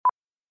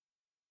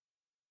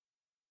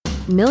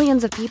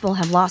Millions of people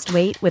have lost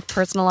weight with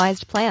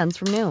personalized plans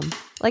from Noom.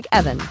 Like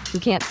Evan, who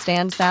can't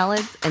stand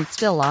salads and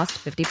still lost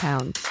 50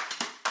 pounds.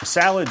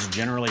 Salads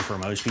generally for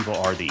most people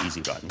are the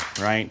easy button,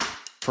 right?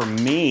 For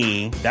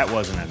me, that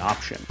wasn't an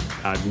option.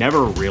 I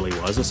never really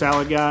was a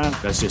salad guy.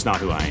 That's just not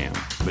who I am.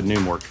 But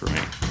Noom worked for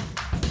me.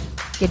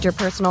 Get your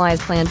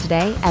personalized plan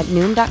today at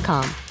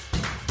Noom.com.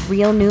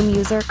 Real Noom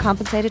user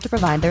compensated to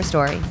provide their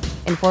story.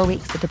 In 4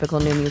 weeks, the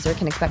typical Noom user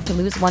can expect to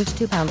lose 1 to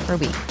 2 pounds per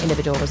week.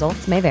 Individual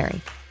results may vary.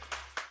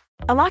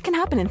 A lot can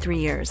happen in 3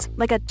 years,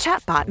 like a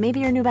chatbot may be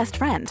your new best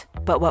friend.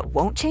 But what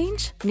won't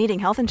change? Needing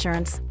health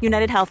insurance.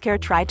 United Healthcare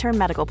Tri-Term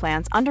Medical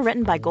Plans,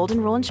 underwritten by Golden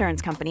Rule Insurance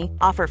Company,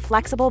 offer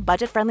flexible,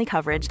 budget-friendly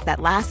coverage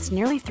that lasts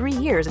nearly 3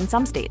 years in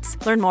some states.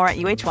 Learn more at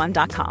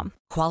uh1.com.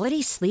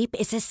 Quality sleep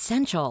is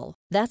essential.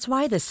 That's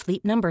why the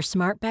Sleep Number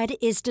Smart Bed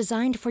is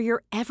designed for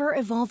your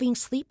ever-evolving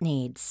sleep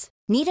needs.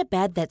 Need a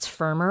bed that's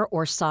firmer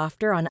or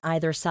softer on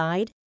either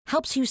side?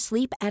 Helps you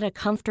sleep at a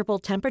comfortable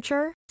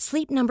temperature?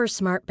 Sleep Number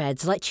Smart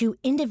Beds let you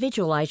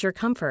individualize your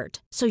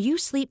comfort, so you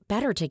sleep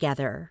better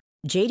together.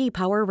 J.D.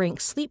 Power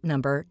ranks Sleep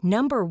Number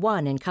number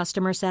 1 in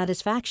customer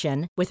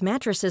satisfaction with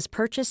mattresses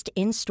purchased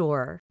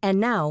in-store. And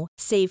now,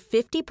 save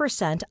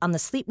 50% on the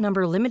Sleep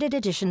Number Limited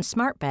Edition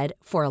Smart Bed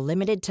for a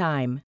limited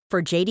time.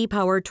 For J.D.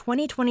 Power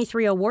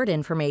 2023 award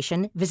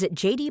information, visit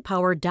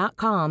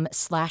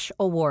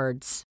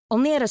jdpower.com/awards.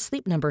 Only at a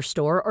Sleep Number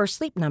store or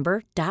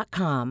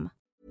sleepnumber.com.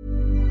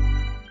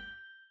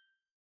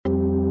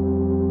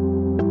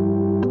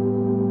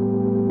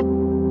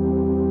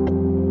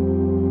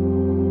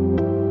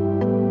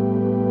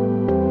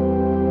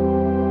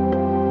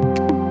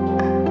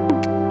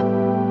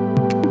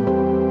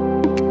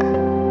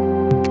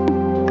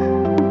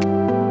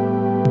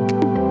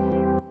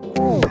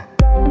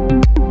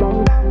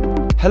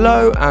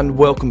 Hello and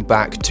welcome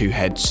back to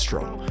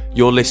Headstrong.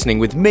 You're listening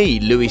with me,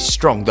 Louis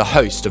Strong, the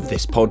host of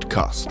this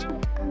podcast.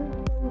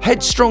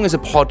 Headstrong is a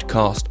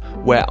podcast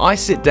where I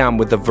sit down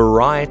with a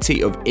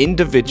variety of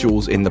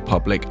individuals in the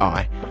public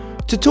eye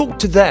to talk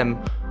to them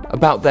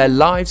about their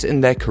lives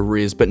and their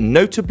careers, but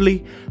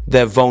notably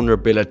their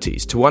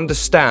vulnerabilities, to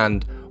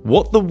understand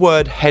what the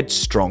word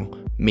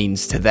headstrong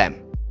means to them.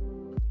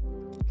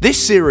 This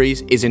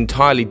series is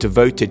entirely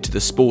devoted to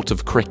the sport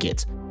of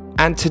cricket.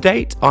 And to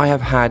date, I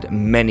have had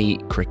many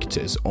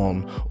cricketers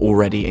on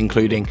already,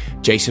 including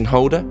Jason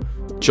Holder,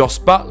 Jos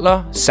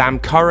Buttler, Sam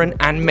Curran,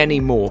 and many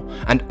more.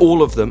 And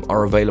all of them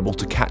are available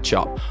to catch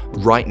up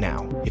right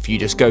now if you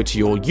just go to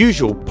your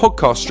usual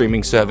podcast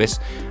streaming service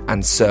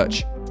and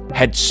search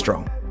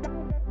Headstrong.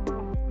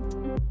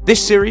 This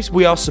series,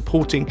 we are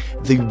supporting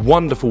the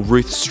wonderful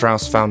Ruth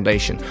Strauss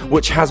Foundation,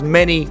 which has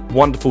many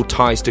wonderful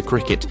ties to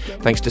cricket,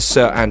 thanks to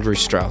Sir Andrew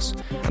Strauss.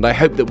 And I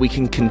hope that we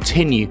can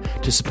continue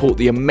to support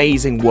the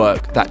amazing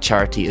work that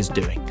charity is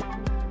doing.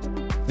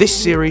 This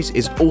series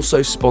is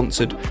also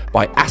sponsored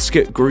by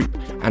Ascot Group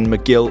and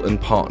McGill and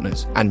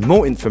Partners, and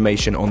more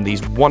information on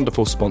these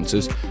wonderful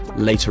sponsors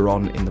later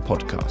on in the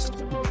podcast.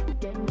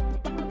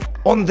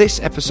 On this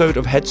episode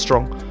of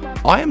Headstrong,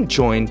 I am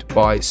joined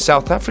by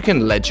South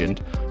African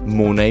legend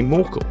Morné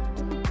Morkel.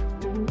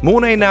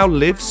 Morné now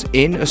lives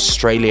in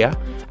Australia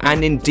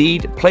and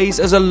indeed plays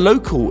as a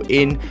local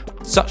in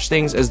such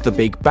things as the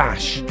Big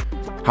Bash.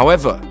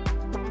 However,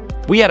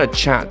 we had a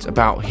chat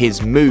about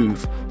his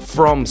move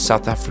from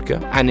South Africa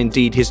and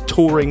indeed his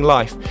touring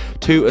life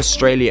to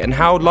Australia and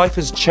how life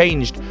has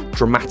changed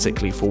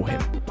dramatically for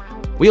him.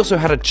 We also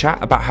had a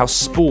chat about how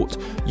sport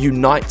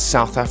unites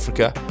South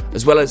Africa,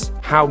 as well as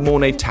how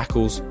Morné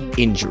tackles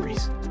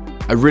injuries.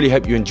 I really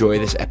hope you enjoy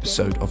this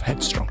episode of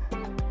Headstrong.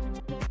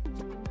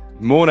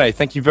 Morné,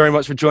 thank you very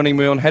much for joining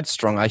me on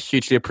Headstrong. I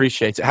hugely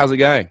appreciate it. How's it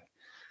going?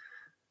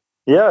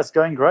 Yeah, it's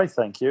going great,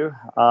 thank you.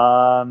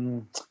 I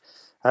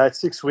had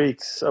 6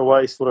 weeks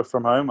away sort of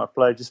from home.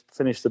 Just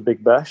finished the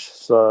Big Bash,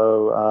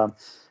 so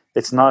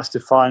it's nice to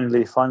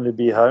finally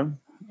be home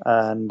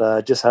and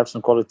just have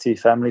some quality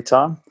family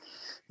time.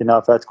 You know,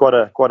 I've had quite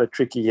a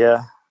tricky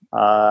year.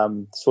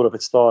 It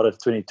started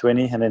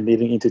 2020 and then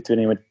leading into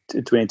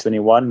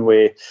 2021,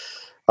 where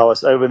I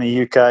was over in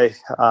the UK.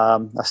 I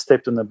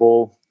stepped on the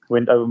ball,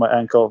 went over my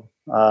ankle,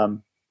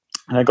 and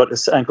I got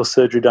this ankle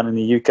surgery done in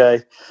the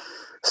UK.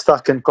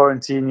 Stuck in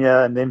quarantine here,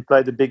 and then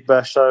played the Big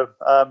Bash. So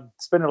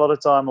spent a lot of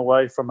time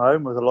away from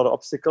home with a lot of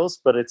obstacles,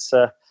 but it's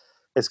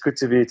good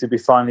to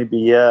finally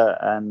be here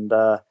and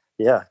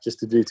just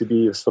to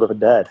be sort of a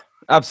dad.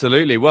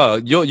 Absolutely. Well,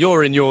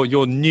 you're in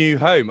your new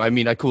home. I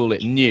mean, I call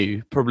it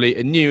new, probably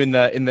new in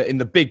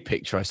the big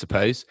picture, I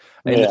suppose,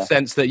 in the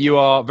sense that you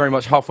are very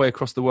much halfway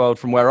across the world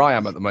from where I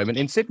am at the moment,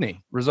 in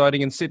Sydney,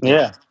 residing in Sydney.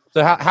 Yeah.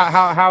 So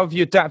how have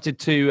you adapted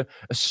to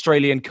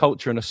Australian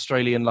culture and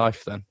Australian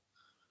life then?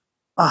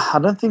 I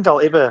don't think I'll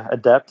ever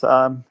adapt.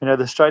 The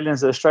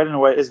Australian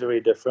way is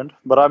very different.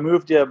 But I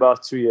moved here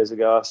about 2 years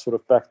ago. I sort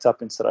of backed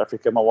up in South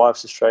Africa. My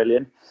wife's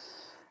Australian.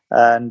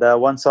 And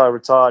once I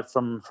retired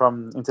from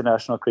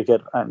international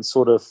cricket and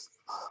was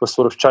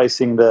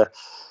chasing the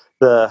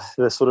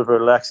sort of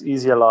relaxed,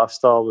 easier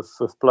lifestyle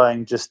with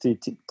playing just the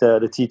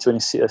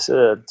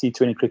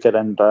T20 cricket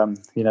and a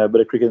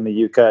bit of cricket in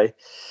the UK.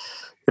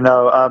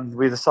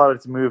 we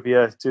decided to move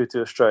here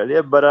to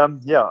Australia. But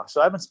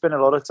so I haven't spent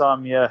a lot of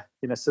time here,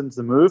 since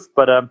the move.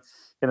 But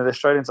the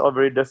Australians are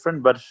very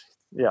different. But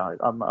yeah,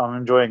 I'm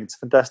enjoying it. It's a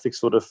fantastic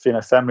sort of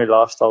family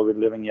lifestyle we're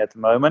living here at the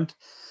moment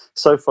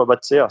so far.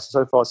 But yeah,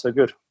 so far so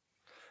good.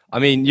 I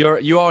mean,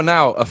 you are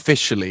now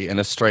officially an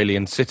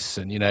Australian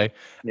citizen.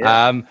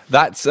 Yeah.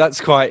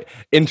 That's quite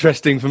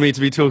interesting for me to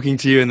be talking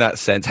to you in that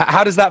sense.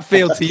 How does that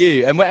feel to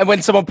you? And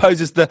when someone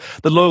poses the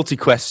loyalty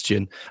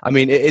question, I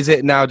mean, is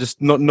it now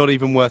just not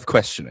even worth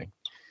questioning?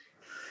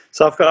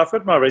 So I've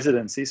got my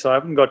residency, so I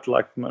haven't got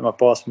like my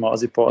passport, my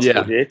Aussie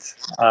passport yet.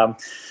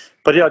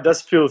 But yeah, it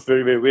does feel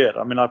very, very weird.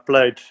 I mean, I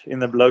played in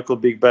the local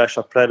Big Bash.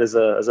 I played as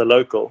a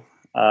local.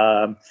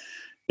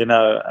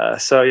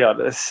 So yeah,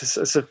 it's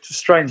a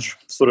strange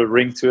sort of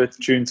ring to it,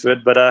 tune to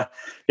it. But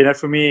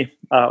for me,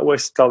 I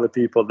always tell the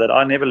people that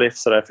I never left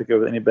South Africa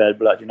with any bad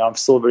blood. I'm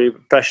still very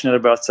passionate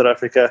about South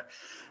Africa.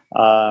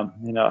 I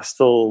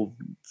still,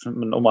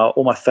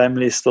 all my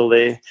family is still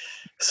there.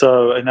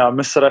 So I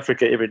miss South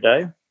Africa every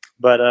day.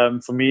 But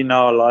for me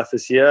now, life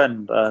is here,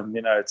 and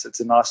it's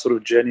a nice sort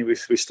of journey. We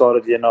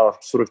started here now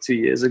sort of 2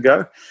 years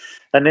ago,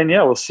 and then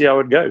we'll see how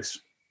it goes.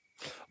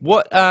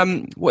 What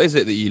is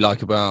it that you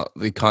like about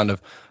the kind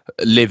of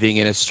living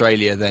in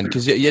Australia then?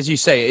 Because as you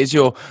say, it is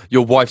your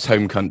wife's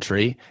home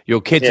country. Your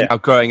kids are now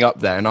growing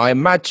up there, and I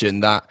imagine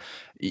that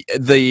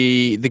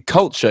the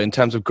culture in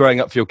terms of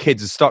growing up for your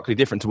kids is starkly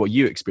different to what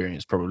you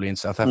experienced probably in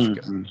South Africa.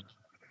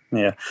 Mm-hmm.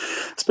 Yeah,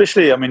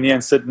 especially here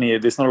in Sydney,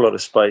 there's not a lot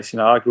of space.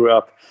 I grew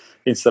up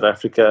in South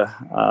Africa.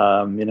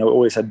 We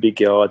always had big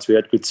yards. We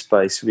had good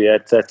space. We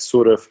had that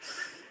sort of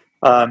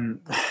we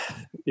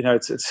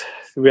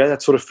had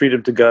that sort of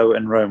freedom to go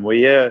and roam.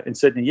 Well, in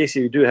Sydney, yes,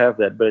 you do have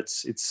that, but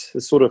it's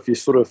sort of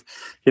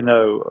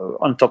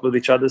on top of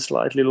each other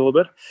slightly a little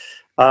bit.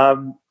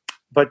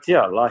 But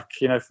yeah,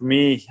 for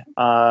me,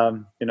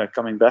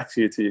 coming back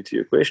to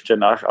your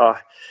question,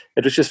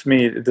 it was just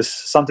me. This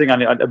something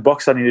a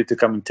box I needed to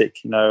come and tick.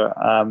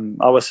 I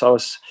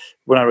was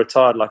when I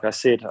retired, like I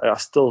said, I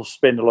still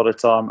spend a lot of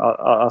time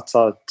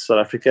outside South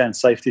Africa, and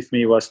safety for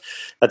me was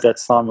at that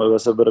time it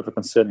was a bit of a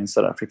concern in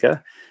South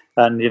Africa,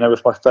 and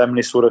with my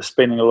family sort of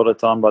spending a lot of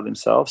time by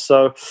themselves.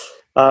 So,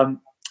 for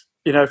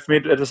me,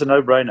 it was a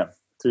no-brainer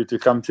to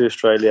come to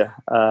Australia,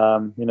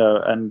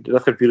 and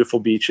they've got beautiful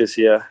beaches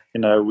here.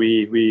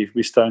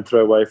 We stone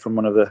throw away from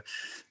one of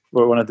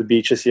the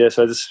beaches here.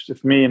 So just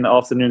for me in the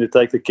afternoon to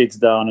take the kids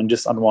down and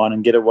just unwind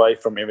and get away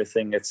from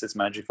everything, it's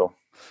magical.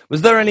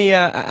 Was there any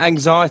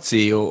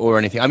anxiety or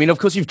anything? I mean, of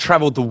course, you've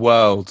travelled the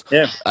world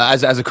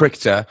as a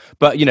cricketer,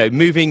 but,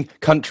 moving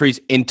countries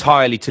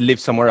entirely to live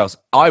somewhere else,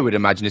 I would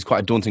imagine is quite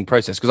a daunting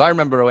process. Because I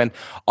remember when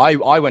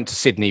I went to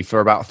Sydney for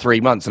about 3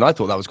 months and I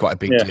thought that was quite a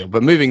big deal.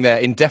 But moving there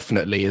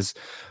indefinitely is,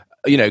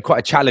 quite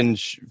a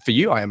challenge for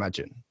you, I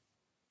imagine.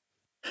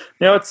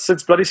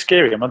 It's bloody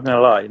scary. I'm not going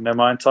to lie.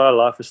 My entire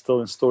life is still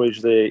in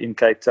storage there in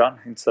Cape Town,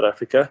 in South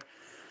Africa.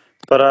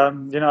 But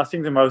I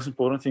think the most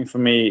important thing for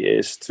me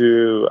is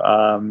to,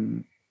 for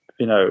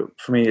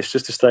me, it's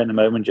just to stay in the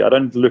moment. I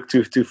don't look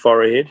too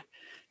far ahead.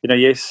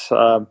 Yes,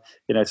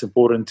 it's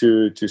important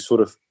to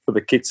sort of, for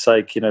the kids'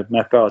 sake,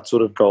 map out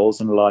sort of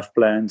goals and life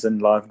plans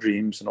and life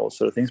dreams and all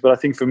sort of things. But I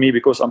think for me,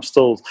 because I'm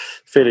still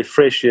fairly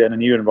fresh here in a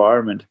new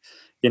environment,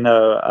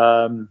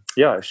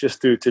 it's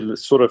just to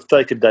sort of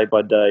take it day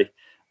by day.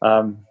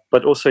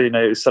 But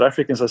also, South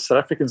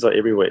Africans are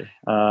everywhere.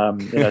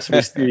 So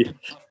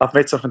I've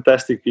met some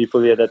fantastic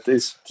people here that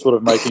is sort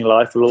of making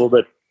life a little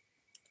bit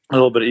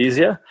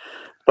easier.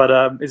 But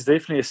it's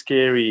definitely a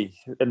scary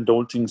and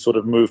daunting sort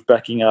of move,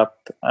 backing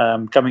up,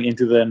 coming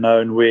into the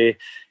unknown where,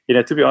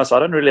 to be honest, I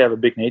don't really have a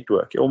big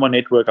network. All my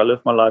network, I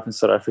live my life in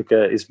South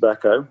Africa, is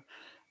back home.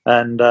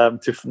 And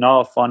to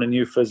now find a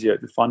new physio,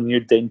 to find a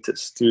new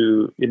dentist,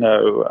 to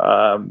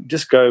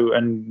just go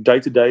and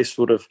day-to-day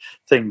sort of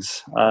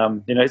things.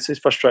 It's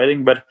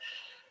frustrating, but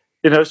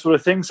sort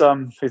of things.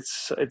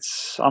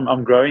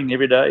 I'm growing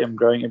every day. I'm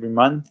growing every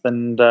month,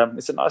 and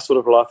it's a nice sort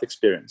of life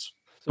experience.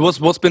 So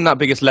what's been that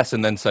biggest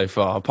lesson then so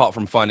far, apart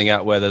from finding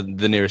out where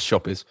the nearest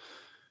shop is?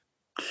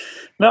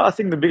 No, I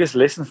think the biggest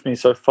lesson for me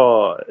so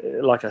far,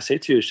 like I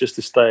said to you, is just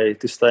to stay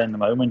in the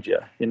moment.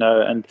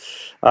 And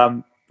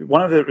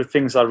one of the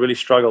things I really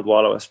struggled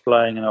while I was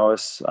playing and I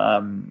was,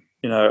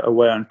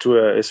 away on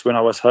tour is when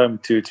I was home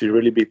to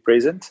really be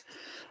present.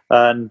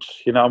 And,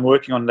 I'm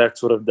working on that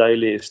sort of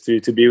daily is to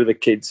be with the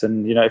kids.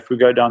 And, if we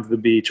go down to the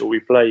beach or we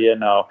play here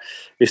now,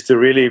 is to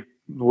really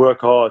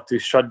work hard to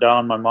shut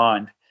down my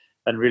mind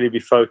and really be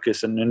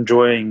focused and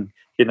enjoying,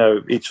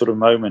 each sort of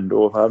moment,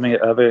 or having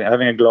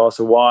a glass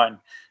of wine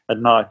at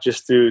night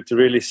just to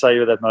really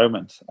savor that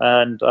moment.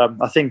 And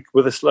I think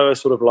with the slower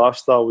sort of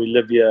lifestyle we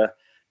live here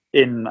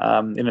in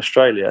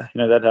Australia,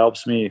 that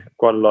helps me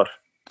quite a lot.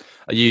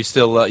 Are you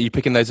still are you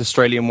picking those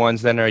Australian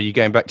wines then, or are you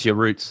going back to your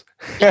roots?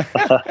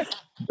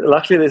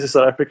 Luckily, there's a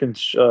South African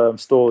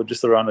store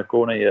just around the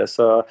corner here,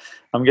 so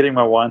I'm getting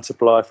my wine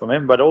supply from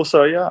him. But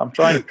also, I'm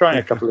trying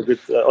a couple of good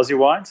Aussie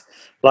wines.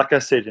 Like I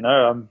said,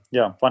 I'm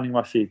finding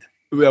my feet.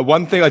 Yeah,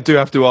 one thing I do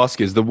have to ask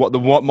is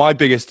what my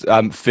biggest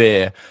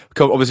fear,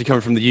 obviously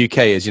coming from the UK,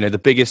 is the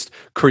biggest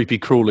creepy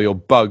crawly or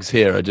bugs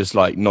here are just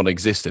like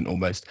non-existent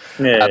almost.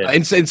 Yeah,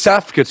 In South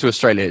Africa to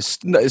Australia,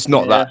 it's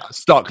not yeah. that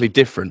starkly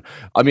different.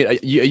 I mean, are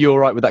you all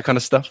right with that kind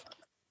of stuff?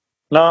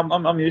 No,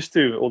 I'm used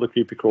to all the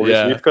creepy crawlies.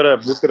 Yeah. We've got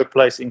a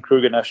place in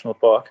Kruger National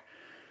Park,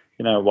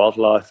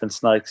 wildlife and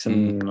snakes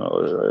and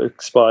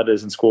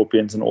spiders and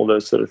scorpions and all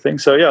those sort of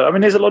things. So yeah, I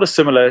mean, there's a lot of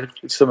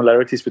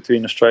similarities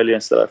between Australia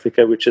and South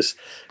Africa, which is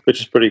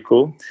pretty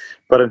cool.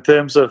 But in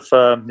terms of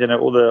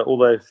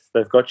all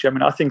they've got you. I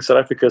mean, I think South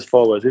Africa is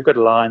far worse. We've got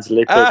lions,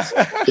 leopards.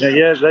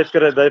 Yeah,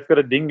 they've got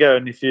a dingo,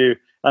 and if you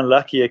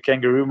unlucky, a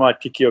kangaroo might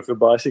kick you off your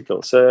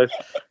bicycle. So,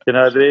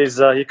 there's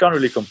you can't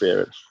really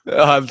compare it.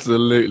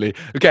 Absolutely.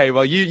 Okay,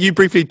 well, you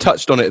briefly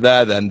touched on it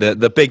there. Then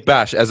the Big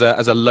Bash as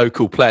a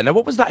local player. Now,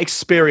 what was that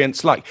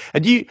experience like?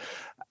 And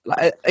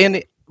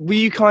were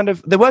you kind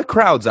of? There were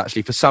crowds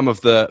actually for some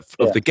of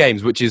the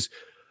games, which is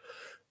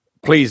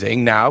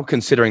pleasing now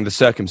considering the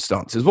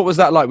circumstances. What was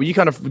that like?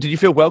 Did you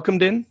feel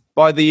welcomed in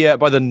by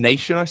the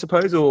nation, I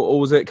suppose, or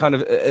was it kind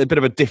of a bit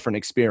of a different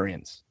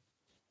experience?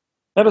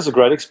 That was a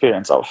great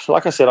experience.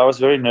 Like I said, I was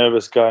very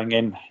nervous going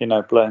in,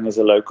 playing as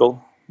a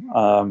local.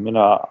 I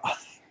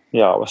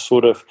was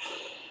sort of,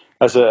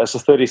 as a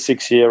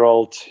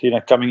 36-year-old,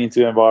 coming into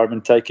the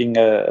environment, taking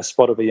a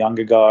spot of a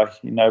younger guy,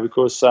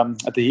 because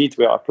at the Heat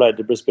where I played,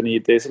 the Brisbane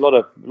Heat, there's a lot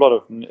of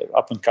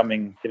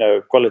up-and-coming,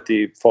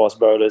 quality fast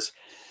bowlers.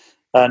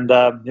 And,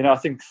 I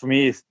think for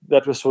me,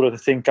 that was sort of the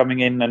thing, coming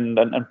in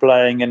and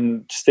playing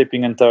and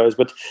stepping in toes.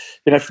 But,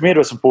 for me, it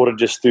was important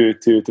just to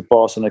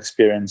pass on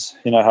experience,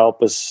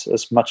 help as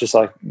much as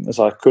I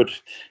could,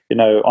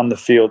 on the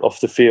field, off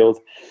the field.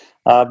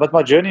 But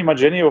my journey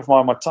of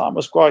my time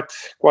was quite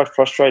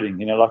frustrating.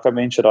 Like I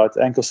mentioned, I had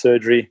ankle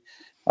surgery.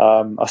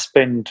 I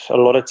spent a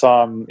lot of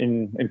time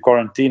in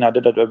quarantine. I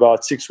did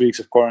about 6 weeks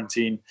of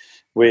quarantine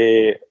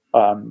where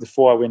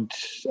before I went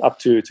up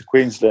to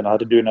Queensland, I had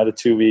to do another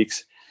 2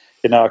 weeks.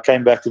 I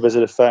came back to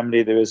visit a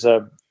family. There was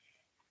a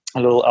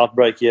little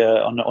outbreak here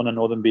on the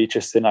northern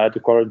beaches. Then I had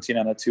to quarantine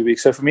another 2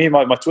 weeks. So for me,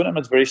 my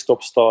tournament's very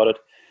stop-started.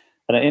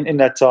 And in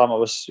that time, I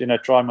was,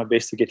 trying my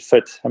best to get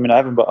fit. I mean,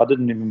 I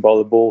didn't even bowl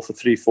the ball for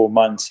 3-4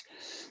 months.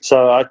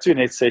 So I had 2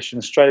 net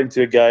sessions straight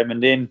into a game.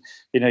 And then,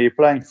 you're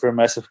playing for a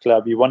massive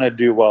club. You want to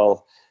do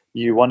well.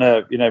 You want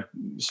to,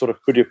 sort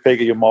of put your peg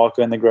or your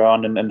marker in the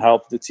ground and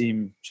help the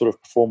team sort of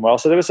perform well.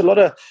 So there was a lot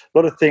of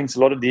things, a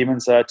lot of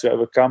demons I had to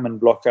overcome and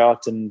block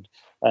out and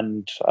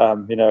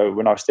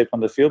when I stepped on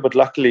the field. But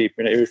luckily,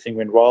 everything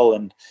went well,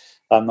 and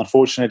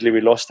unfortunately we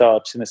lost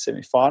out in the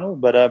semi-final.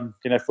 But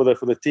for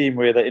the team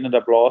where they ended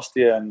up last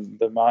year and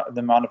the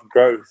amount of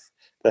growth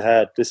they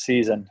had this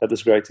season, that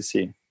was great to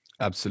see.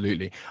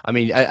 Absolutely. I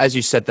mean, as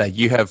you said there,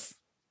 you have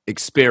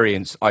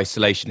experienced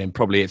isolation in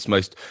probably its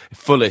most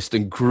fullest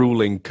and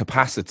grueling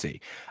capacity.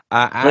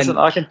 Listen,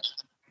 I can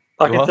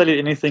tell you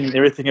anything and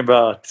everything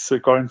about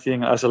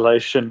quarantine,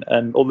 isolation,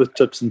 and all the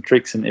tips and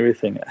tricks and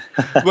everything.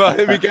 Well,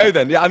 here we go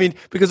then. Yeah, I mean,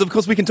 because of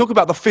course we can talk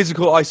about the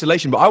physical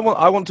isolation, but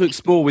I want to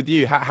explore with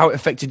you how it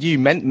affected you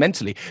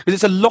mentally, because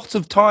it's a lot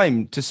of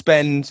time to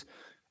spend,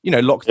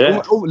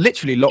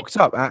 literally locked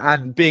up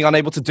and being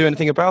unable to do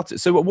anything about it.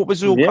 So, what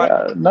was your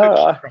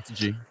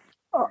strategy?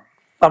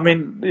 I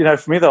mean,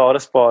 for me, the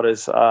hardest part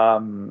is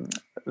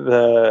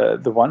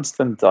the one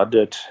stint I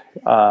did.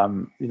 I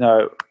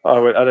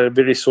had a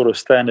very sort of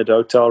standard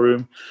hotel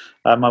room.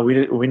 My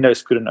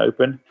windows couldn't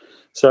open,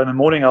 so in the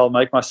morning I'll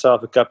make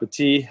myself a cup of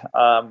tea.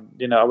 I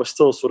was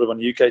still sort of on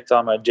UK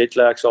time. I had jet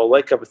lag, so I'll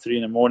wake up at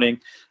 3 a.m.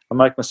 I'll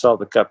make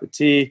myself a cup of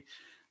tea,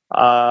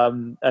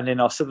 and then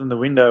I'll sit in the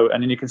window,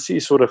 and then you can see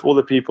sort of all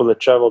the people that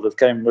travelled, that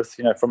came with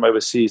from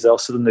overseas. They'll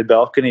sit in their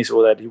balconies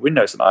or they had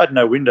windows, and I had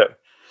no window.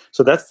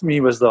 So that for me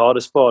was the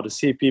hardest part, to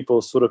see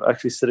people sort of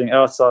actually sitting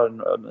outside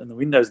in the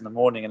windows in the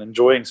morning and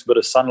enjoying a bit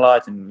of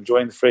sunlight and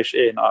enjoying the fresh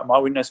air. And my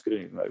windows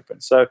couldn't even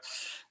open. So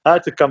I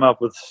had to come up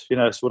with,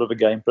 sort of a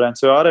game plan.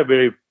 So I had a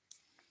very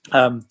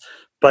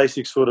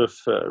basic sort of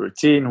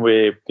routine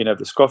where,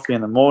 there's coffee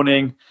in the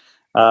morning.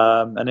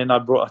 And then I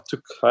had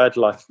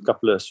like a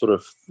couple of sort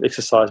of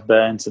exercise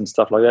bands and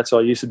stuff like that. So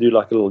I used to do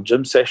like a little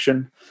gym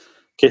session,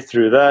 get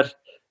through that.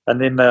 And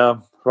then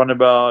around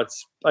about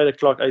 8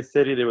 o'clock,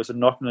 8:30, there was a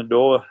knock on the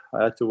door.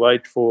 I had to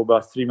wait for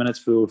about 3 minutes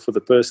for the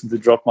person to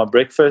drop my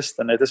breakfast.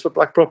 And this was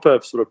like proper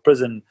sort of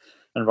prison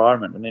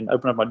environment. And then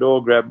open up my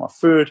door, grab my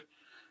food.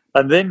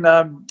 And then,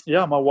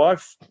 my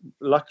wife,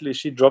 luckily,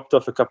 she dropped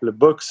off a couple of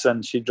books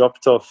and she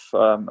dropped off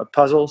a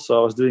puzzle. So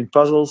I was doing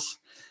puzzles.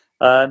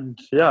 And,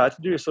 I had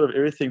to do sort of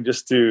everything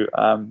just to,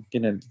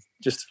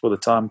 just for the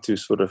time to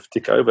sort of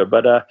tick over.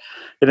 But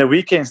the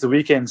weekends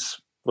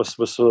was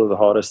sort of the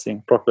hardest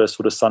thing, proper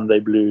sort of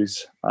Sunday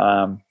blues,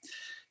 so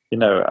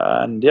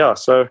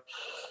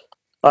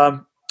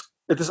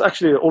it is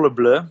actually all a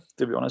blur,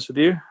 to be honest with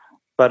you.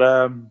 But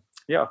for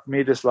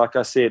me, just like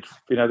I said,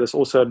 there's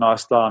also a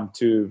nice time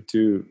to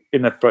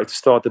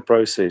start the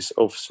process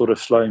of sort of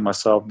slowing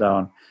myself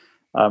down.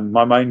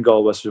 My main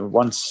goal was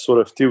once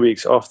sort of 2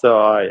 weeks after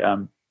I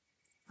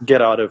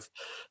get out of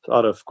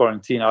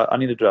quarantine, I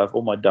needed to have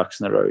all my ducks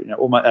in a row.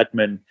 All my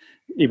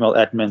email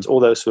admins, all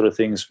those sort of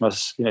things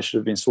should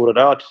have been sorted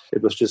out.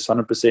 It was just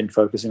 100%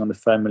 focusing on the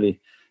family,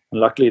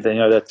 and luckily,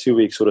 that 2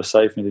 weeks sort of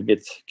saved me to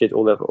get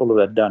all of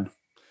that done.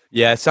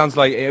 Yeah, it sounds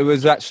like it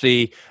was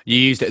actually, you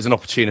used it as an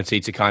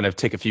opportunity to kind of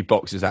tick a few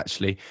boxes,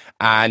 actually.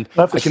 And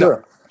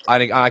sure.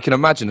 I can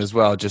imagine as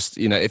well, just,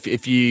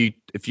 if you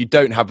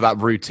don't have that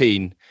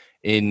routine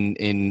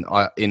in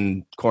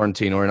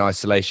quarantine or in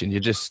isolation,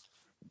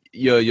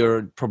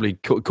 you're probably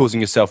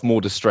causing yourself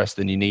more distress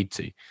than you need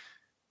to.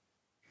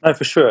 No,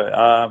 for sure.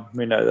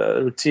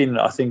 The routine,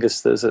 I think,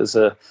 is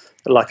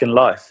like in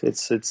life.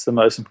 It's the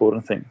most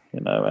important thing,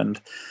 And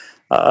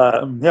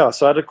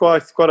so I had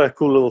quite a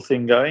cool little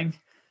thing going,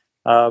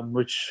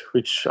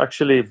 which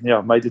actually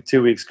made the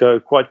 2 weeks go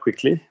quite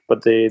quickly.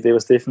 But there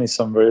was definitely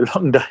some very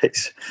long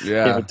days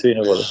in between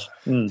all of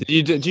it.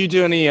 Do you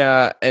do any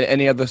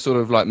other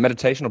sort of like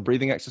meditation or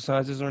breathing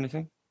exercises or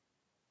anything?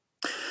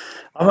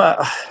 I'm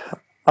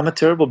a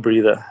terrible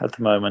breather at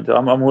the moment.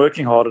 I'm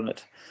working hard on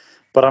it.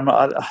 But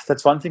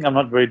that's one thing I'm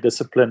not very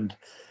disciplined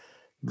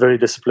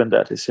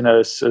at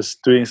is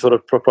doing sort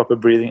of proper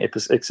breathing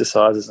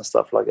exercises and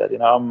stuff like that.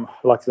 I'm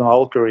like my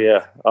whole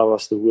career, I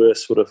was the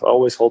worst I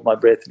always hold my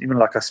breath. Even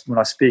like when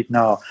I speak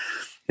now,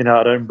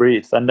 I don't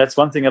breathe. And that's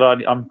one thing that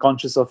I'm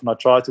conscious of and I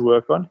try to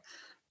work on.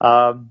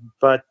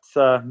 But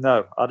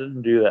no, I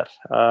didn't do that.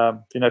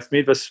 For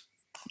me, it was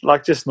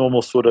like just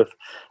normal sort of,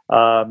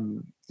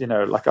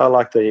 like I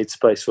like the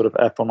Headspace sort of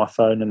app on my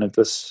phone, and it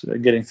was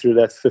getting through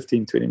that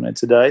 15, 20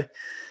 minutes a day.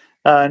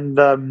 And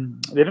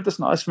then it was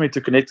nice for me to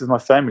connect with my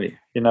family,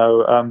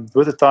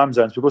 with the time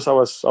zones, because I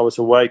was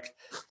awake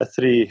at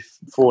 3,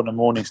 4 in the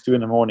mornings, 2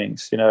 in the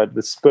mornings.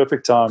 It's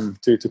perfect time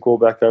to call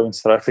back home in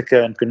South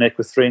Africa and connect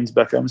with friends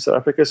back home in South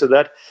Africa. So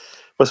that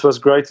was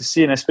great to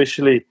see, and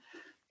especially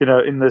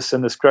in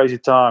this crazy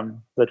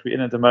time that we're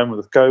in at the moment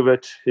with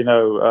COVID,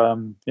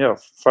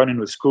 phoning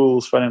with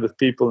schools, phoning with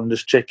people, and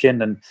just check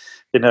in, and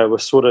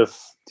was sort of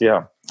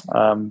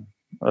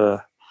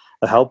a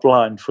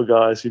helpline for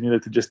guys who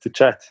needed to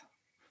chat.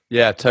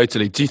 Yeah,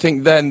 totally. Do you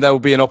think then there will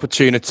be an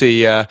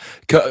opportunity,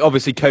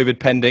 obviously COVID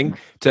pending,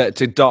 to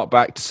dart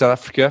back to South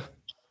Africa?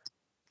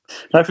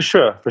 No, for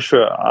sure.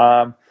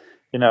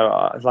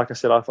 Like I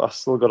said, I've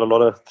still got a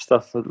lot of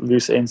stuff,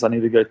 loose ends I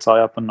need to go tie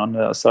up on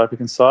the South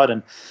African side,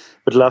 and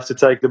would love to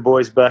take the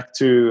boys back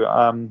to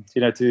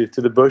to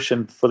the bush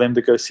and for them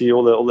to go see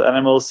all the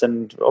animals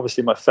and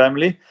obviously my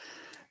family.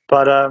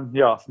 But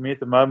for me at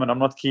the moment, I'm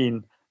not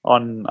keen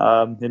on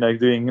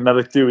doing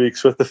another 2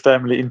 weeks with the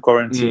family in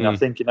quarantine. I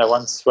think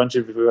once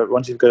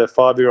you've got a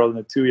 5-year-old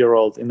and a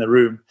 2-year-old in the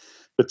room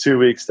for 2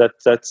 weeks, that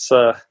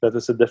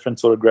is a different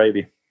sort of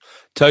gravy.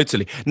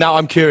 Totally. Now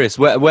I'm curious,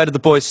 where do the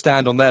boys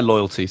stand on their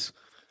loyalties?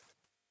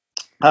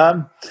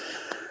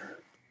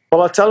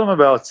 Well, I tell them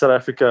about South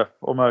Africa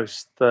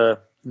almost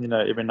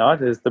every night.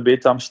 The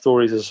bedtime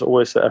stories is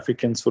always an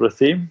African sort of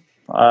theme.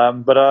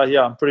 But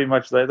I'm pretty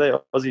much they're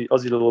Aussie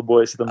little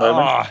boys at the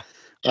moment.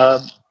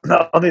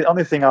 The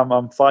only thing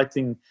I'm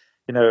fighting,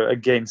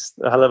 against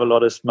a hell of a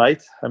lot is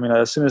mate. I mean,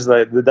 as soon as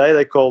the day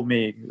they call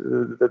me,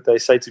 they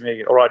say to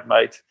me, "All right,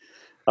 mate,"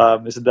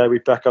 is the day we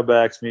pack our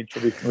bags, we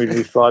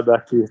fly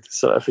back to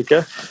South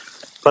Africa.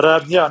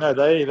 But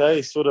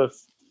they sort of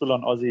full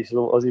on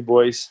little Aussie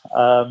boys.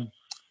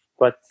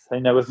 But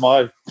with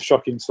my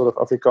shocking sort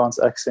of Afrikaans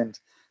accent,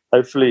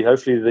 hopefully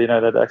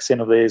that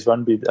accent of theirs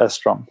won't be as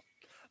strong.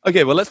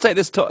 Okay, well, let's take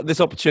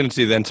this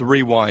opportunity then to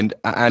rewind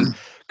and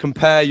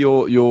compare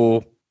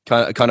your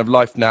kind of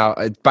life now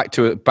back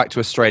to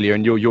Australia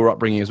and your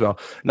upbringing as well.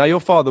 Now, your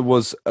father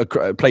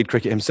played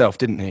cricket himself,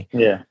 didn't he?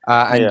 Yeah.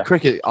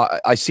 Cricket,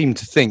 I seem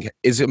to think,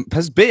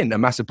 has been a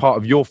massive part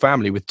of your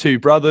family with 2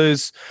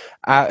 brothers.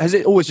 Has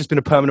it always just been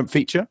a permanent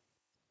feature?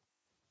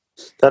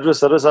 That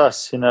was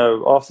us.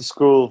 After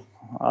school,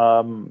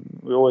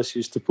 we always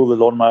used to pull the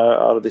lawnmower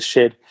out of the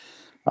shed.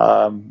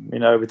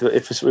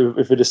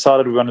 If we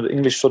decided we wanted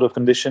English sort of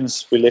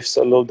conditions, we left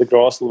the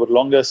grass a little bit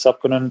longer,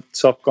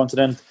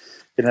 subcontinent.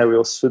 We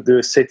also do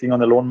a setting on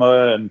the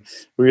lawnmower and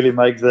really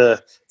make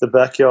the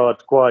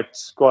backyard quite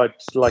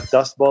like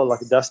dust bowl,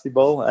 like a dusty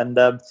bowl. And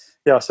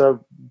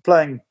so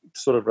playing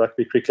sort of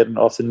rugby cricket in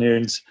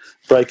afternoons,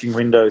 breaking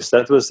windows.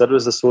 That was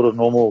the sort of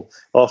normal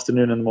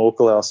afternoon in the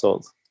Morkel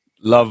household.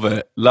 Love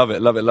it.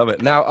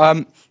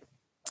 Now,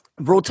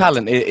 raw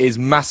talent is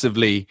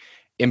massively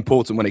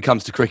important when it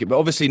comes to cricket, but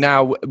obviously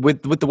now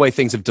with the way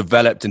things have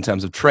developed in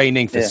terms of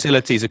training,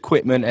 facilities,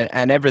 equipment,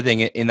 and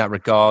everything in that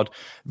regard,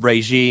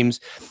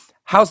 regimes,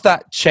 how's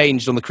that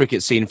changed on the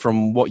cricket scene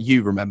from what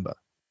you remember?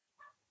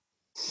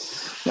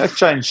 It's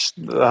changed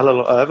a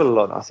hell of a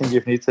lot. I think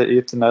you need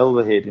to nail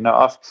the head.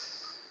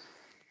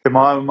 In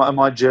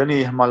my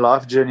journey, my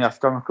life journey, I've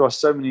come across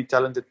so many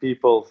talented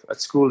people at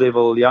school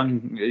level,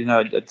 young,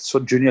 at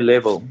sort of junior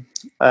level,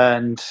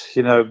 and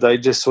they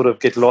just sort of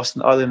get lost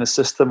either in the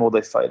system or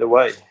they fade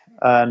away.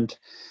 And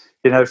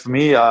for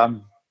me, I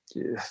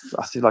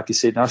think, like you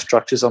said, now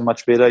structures are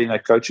much better.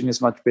 Coaching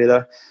is much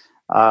better.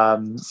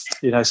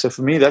 So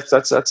for me, that's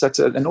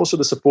and also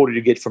the support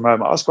you get from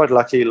home. I was quite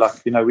lucky.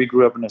 Like, we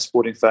grew up in a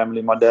sporting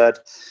family. My dad,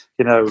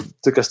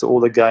 took us to all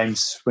the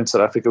games when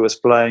South Africa was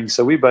playing.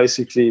 So we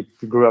basically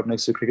grew up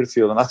next to a cricket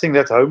field. And I think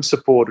that home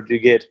support that you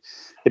get,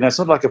 it's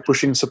not like a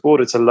pushing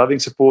support. It's a loving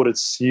support.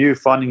 It's you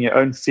finding your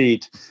own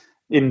feet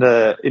in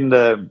the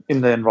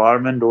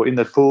environment or in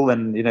the pool.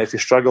 And, if you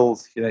struggle,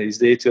 he's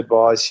there to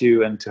advise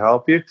you and to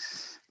help you.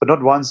 But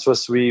not once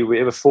was we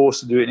ever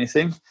forced to do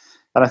anything.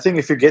 And I think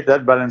if you get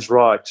that balance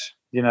right,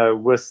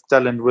 with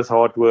talent, with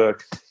hard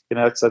work,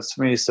 that's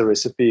to me, it's the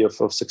recipe of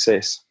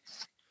success.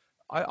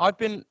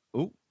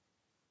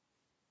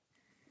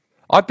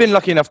 I've been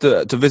lucky enough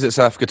to visit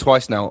South Africa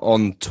twice now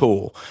on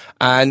tour.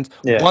 And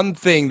one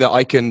thing that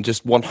I can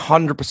just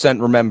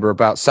 100% remember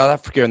about South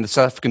Africa and the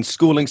South African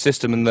schooling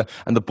system and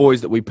the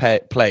boys that we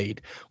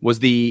played was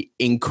the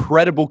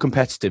incredible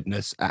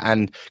competitiveness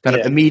and kind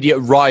of immediate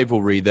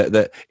rivalry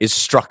that is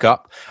struck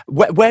up.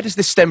 Where does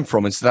this stem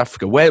from in South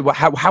Africa?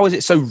 How is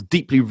it so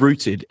deeply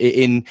rooted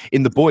in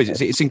the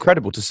boys? It's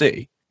incredible to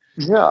see.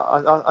 Yeah,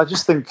 I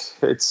just think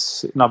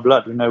it's in our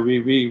blood.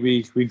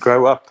 We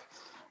grow up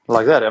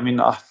like that. I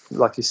mean,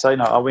 like you say,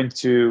 now I went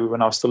to,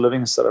 when I was still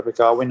living in South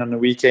Africa, I went on a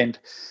weekend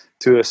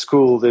to a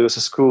school. There was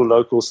a school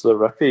local to the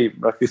rugby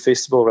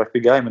festival,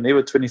 rugby game, and there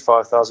were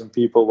 25,000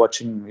 people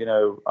watching,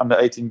 under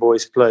 18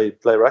 boys play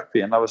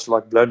rugby, and I was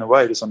like blown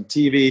away. It was on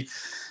TV,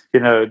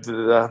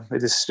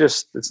 it is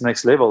just, it's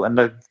next level. And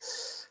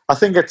I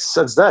think it's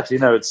that,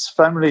 it's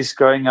families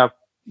growing up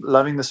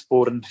loving the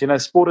sport, and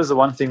sport is the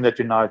one thing that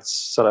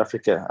unites South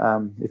Africa.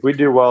 If we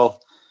do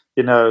well,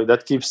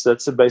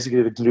 that's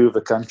basically the glue of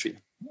the country.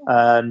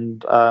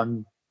 And I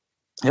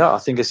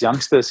think as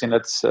youngsters,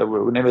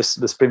 whenever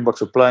the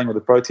Springboks were playing or the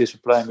Proteas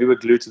were playing, we were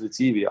glued to the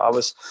TV. I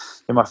was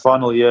in my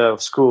final year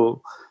of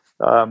school,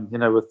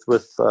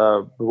 with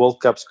the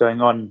World Cups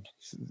going on,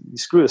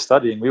 screw the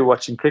studying, we were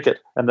watching cricket,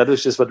 and that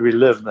was just what we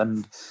lived,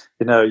 and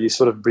you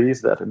sort of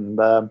breathe that, and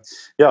so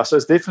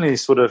it's definitely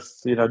sort of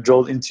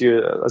drilled into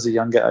you as a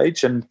younger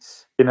age, and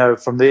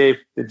from there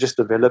it just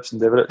develops,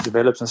 and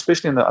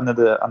especially under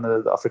the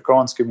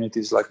Afrikaans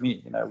communities like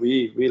me.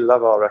 We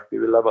love our rugby,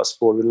 we love our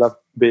sport, we love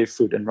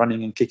barefoot and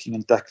running and kicking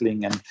and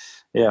tackling, and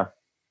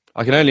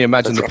I can only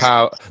imagine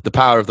the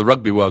power of the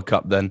Rugby World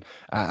Cup then,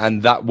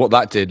 and what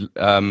that did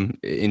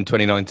in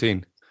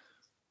 2019.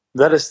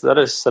 That is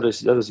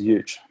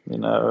huge,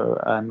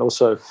 and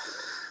also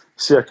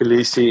Siya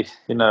Kolisi,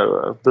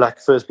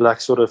 first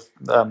black sort of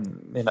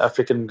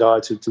African guy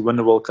to win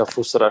the World Cup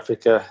for South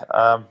Africa.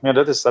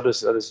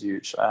 That is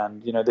huge,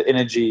 and the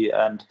energy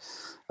and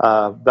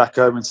back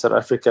home in South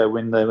Africa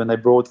when they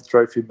brought the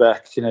trophy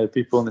back,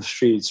 people in the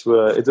streets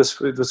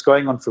it was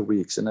going on for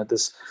weeks, and it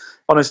was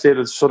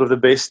sort of the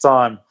best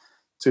time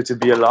to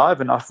be alive.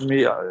 And for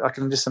me, I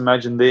can just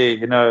imagine there,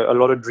 a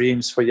lot of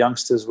dreams for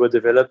youngsters were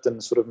developed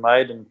and sort of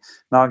made, and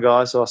now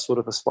guys are sort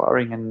of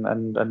aspiring and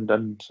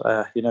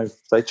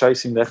they're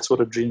chasing that sort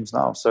of dreams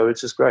now. So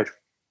it's just great.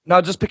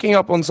 Now, just picking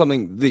up on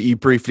something that you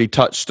briefly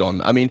touched on,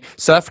 I mean,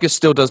 South Africa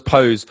still does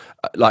pose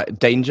like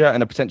danger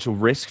and a potential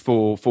risk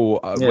for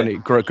when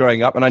it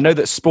growing up. And I know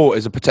that sport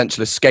is a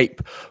potential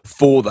escape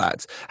for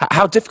that.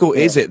 How difficult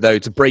is it, though,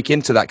 to break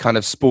into that kind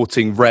of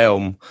sporting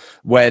realm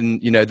when,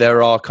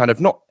 there are kind of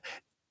not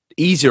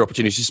easier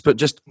opportunities, but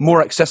just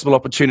more accessible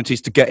opportunities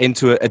to get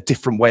into a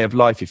different way of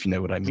life, if you know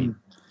what I mean?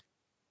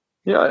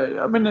 Yeah,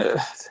 I mean,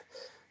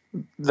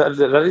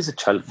 that is a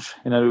challenge.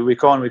 We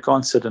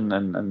can't sit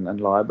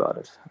and lie about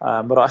it.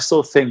 But I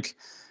still think,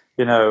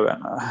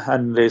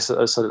 and there's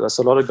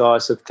a lot of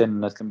guys that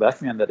can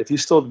back me on that. If you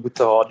still put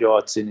the hard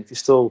yards in, if you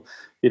still,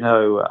 if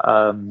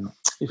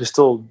you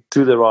still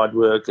do the right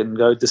work and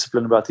go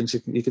disciplined about things,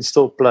 you can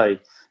still play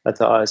at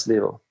the highest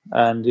level.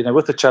 And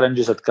with the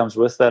challenges that comes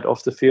with that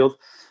off the field,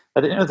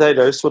 at the end of the day,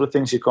 those sort of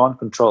things you can't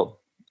control.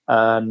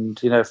 And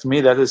for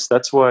me,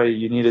 that's why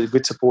you need a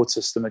good support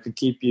system that can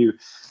keep you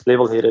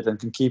level-headed and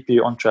can keep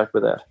you on track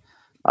with that.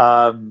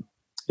 For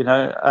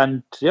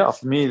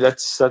me,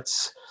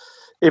 that's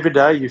every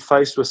day you're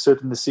faced with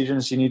certain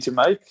decisions you need to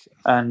make,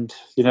 and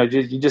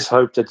you just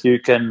hope that you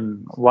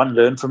can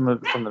learn from the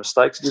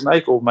mistakes that you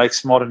make, or make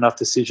smart enough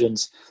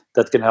decisions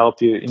that can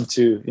help you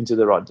into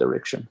the right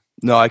direction.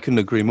 No, I couldn't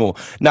agree more.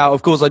 Now,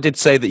 of course, I did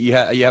say that you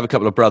have a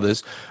couple of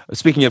brothers.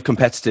 Speaking of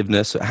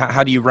competitiveness,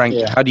 how do you rank?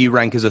 Yeah. How do you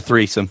rank as a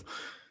threesome?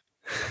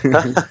 Who's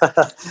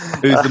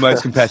the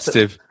most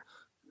competitive?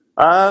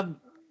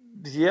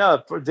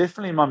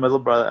 Definitely my middle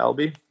brother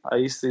Albie.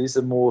 He's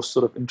a more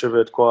sort of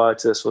introvert,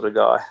 quieter sort of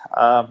guy.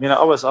 I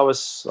was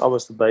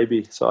the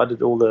baby, so I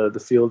did all the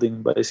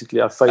fielding.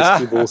 Basically, I faced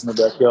two balls in the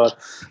backyard,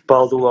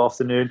 bowled all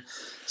afternoon.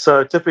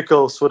 So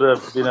typical sort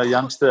of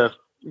youngster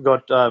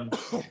got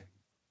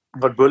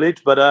bullied,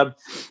 but I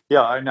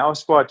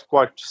was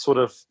quite sort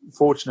of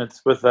fortunate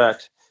with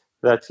that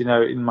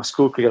in my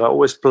school cricket I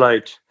always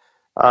played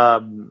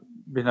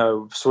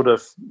sort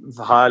of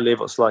higher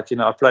levels. Like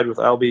I played with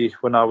Albie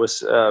when I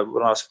was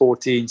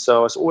 14, so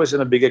I was always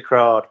in a bigger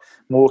crowd,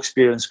 more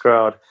experienced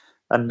crowd,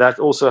 and that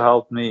also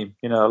helped me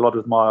a lot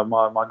with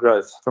my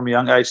growth. From a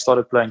young age,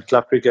 started playing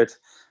club cricket,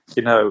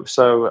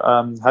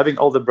 So having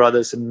older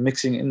brothers and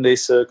mixing in their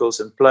circles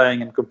and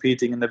playing and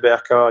competing in the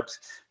backyard,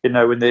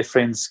 when their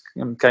friends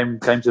came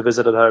to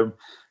visit at home,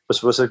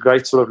 was a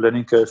great sort of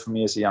learning curve for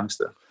me as a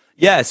youngster.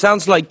 Yeah, it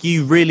sounds like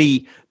you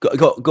really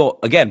got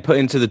again put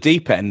into the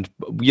deep end,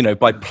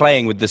 by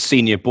playing with the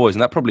senior boys,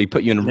 and that probably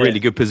put you in a really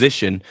good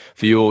position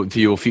for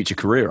your future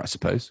career, I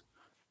suppose.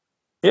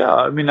 Yeah,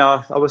 I mean,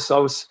 I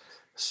was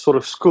sort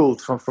of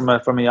schooled from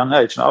a young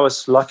age, and I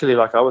was luckily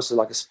like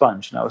a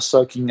sponge, and I was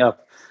soaking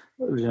up,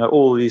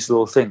 all these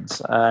little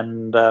things,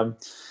 and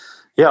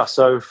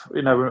so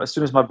as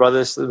soon as my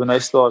brothers, when they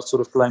started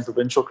sort of playing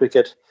provincial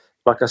cricket,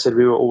 like I said,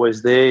 we were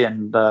always there,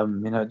 and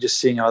just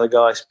seeing how the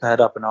guys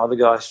pad up and how the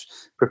guys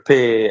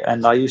prepare.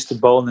 And I used to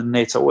bowl in the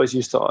nets. I always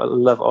used to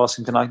love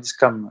asking, "Can I just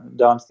come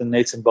down to the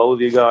nets and bowl with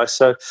you guys?"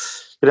 So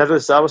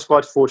I was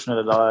quite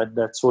fortunate that I had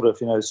that sort of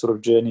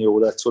journey, or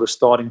that sort of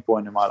starting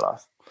point in my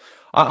life.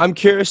 I'm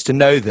curious to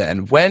know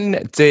then,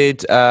 when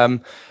did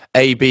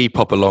AB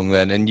pop along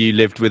then, and you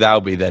lived with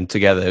Albie then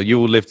together? You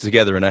all lived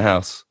together in a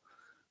house.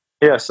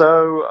 Yeah.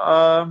 So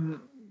I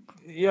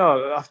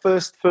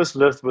first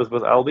lived with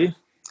Albie.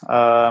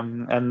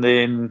 And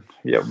then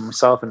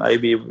myself and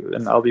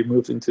Albie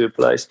moved into a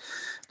place.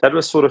 That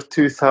was sort of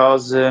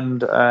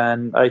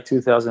 2008,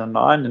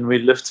 2009, and we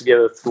lived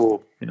together for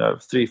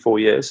 3-4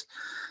 years.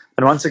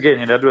 And once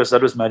again,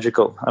 that was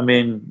magical. I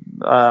mean,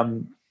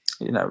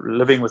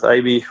 living with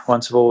AB,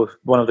 once of all,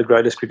 one of the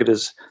greatest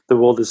cricketers the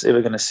world is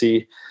ever going to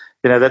see.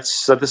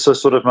 That's a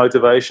sort of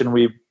motivation.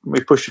 We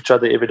push each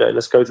other every day.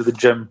 Let's go to the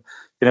gym.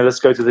 Let's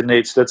go to the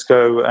nets. Let's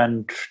go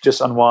and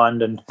just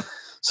unwind. And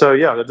so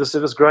it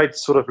was great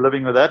sort of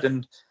living with that.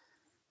 And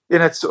in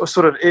that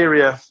sort of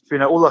area,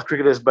 all our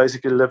cricketers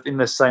basically lived in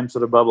the same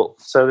sort of bubble.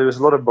 So there was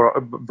a lot of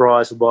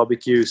braais or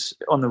barbecues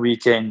on the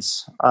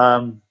weekends.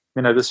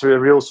 This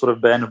real sort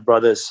of band of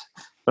brothers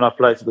when I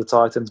played for the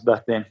Titans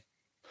back then.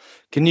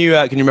 Can you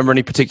remember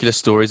any particular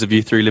stories of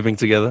you three living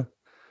together?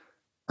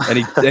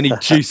 Any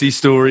juicy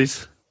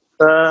stories?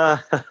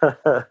 But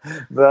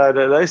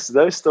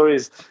those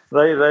stories,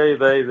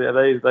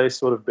 they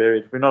sort of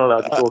buried. We're not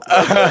allowed to talk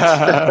about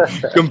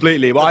that.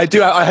 Completely. Well, I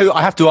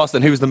have to ask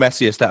then, who was the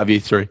messiest out of you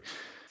three?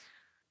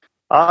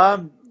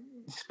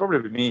 It's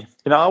probably me.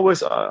 I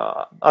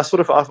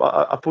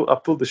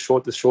pulled the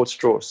short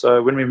straw.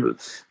 So when we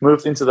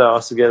moved into the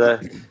house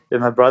together,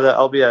 my brother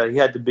Albie, he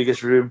had the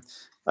biggest room.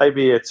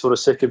 AB at sort of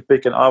second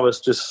pick, and I was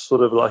just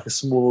sort of like a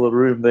small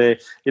room there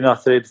in our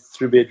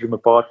three-bedroom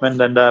apartment.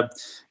 And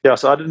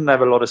so I didn't have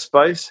a lot of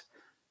space.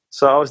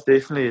 So I was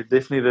definitely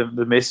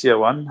the messier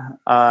one.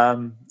 My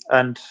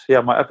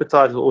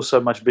appetite was also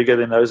much bigger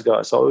than those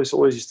guys. So I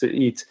always used to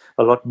eat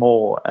a lot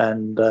more.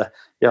 And I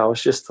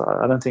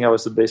don't think I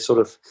was the best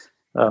sort of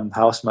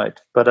housemate,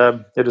 but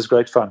it was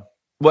great fun.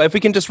 Well, if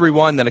we can just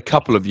rewind then a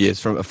couple of years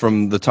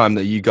from the time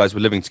that you guys were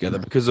living together,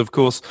 because of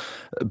course,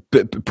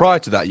 prior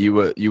to that, you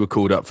were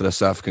called up for the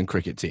South African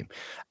cricket team,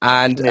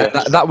 and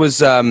that was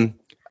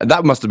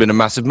that must have been a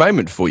massive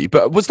moment for you.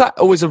 But was that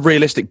always a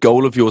realistic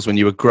goal of yours when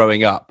you were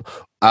growing up,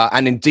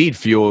 and indeed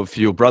for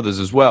your brothers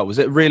as well? Was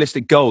it a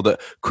realistic goal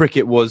that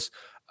cricket was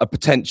a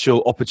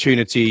potential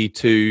opportunity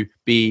to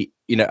be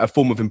a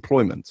form of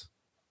employment?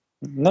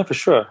 No, for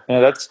sure.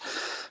 That's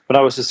when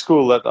I was at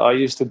school that I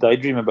used to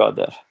daydream about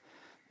that.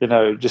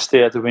 Just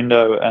stare at the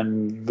window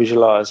and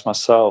visualize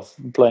myself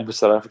playing for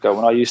South Africa.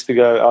 When I used to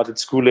go out at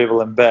school level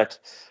and bat,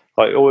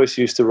 I always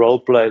used to role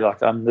play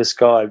like I'm this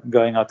guy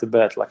going out to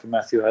bat, like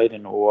Matthew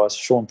Hayden or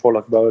Sean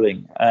Pollock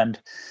bowling. And,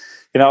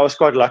 I was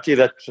quite lucky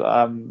that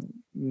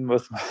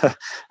with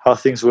how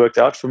things worked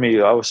out for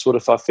me. I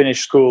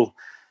finished school.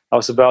 I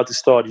was about to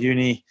start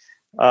uni.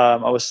 I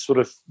was sort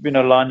of,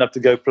 lined up to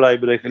go play a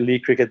bit of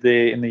league cricket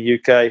there in the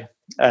UK.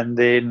 And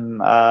then,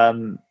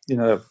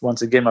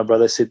 once again, my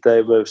brother said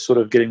they were sort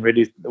of getting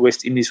ready. The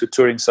West Indies were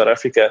touring South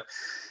Africa,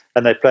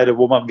 and they played a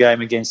warm-up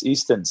game against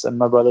Easterns. And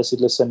my brother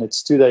said, "Listen,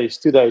 it's 2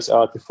 days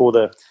out before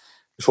the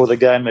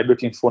game. They're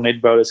looking for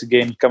net bowlers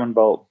again. Come and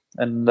bowl."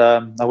 And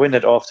I went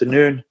that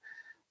afternoon.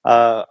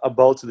 I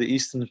bowled to the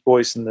Eastern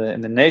boys in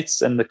the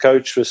nets, and the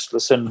coach was,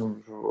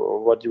 "Listen,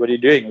 what are you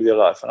doing with your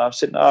life?" And I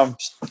said, "No, I'm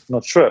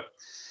not sure."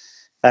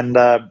 And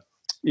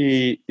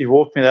he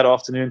walked me that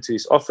afternoon to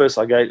his office.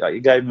 He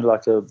gave me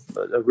like a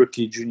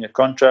rookie junior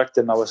contract,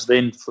 and I was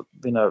then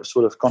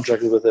sort of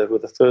contracted with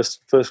the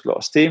first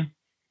class team.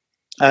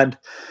 And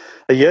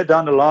a year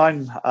down the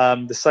line,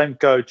 the same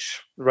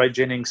coach, Ray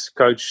Jennings,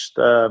 coached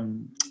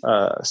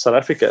South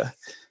Africa,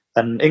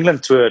 and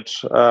England toured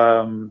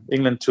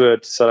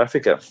South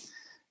Africa.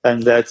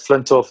 And they had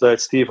Flintoff, they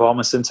had Steve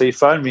Harmison. So he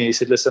phoned me. He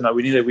said, "Listen,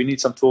 we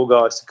need some tall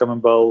guys to come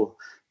and bowl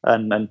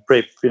and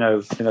prep,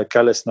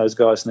 Callis and those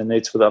guys in the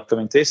nets for the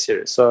upcoming Test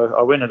series." So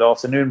I went at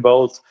afternoon,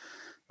 bowled.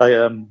 I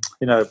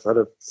had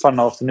a fun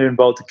afternoon,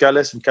 bowled to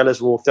Callis, and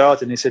Callis walked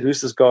out and he said,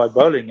 "Who's this guy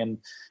bowling?" And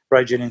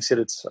Ray Jennings said,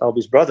 "It's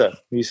Albie's brother.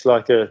 He's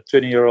like a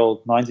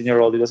 20-year-old,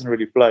 19-year-old. He doesn't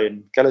really play."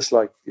 And Callis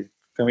like,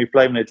 "Can we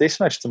play him in a Test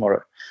match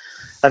tomorrow?"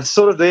 And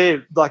sort of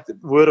there, like the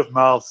word of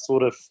mouth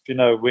sort of,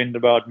 went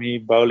about me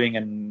bowling,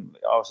 and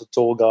I was a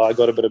tall guy, I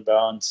got a bit of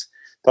bounce.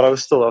 but I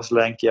was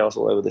lanky. I was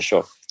all over the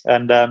shop,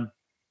 and there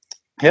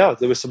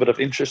was a bit of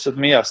interest in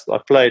me. I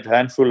played a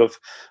handful of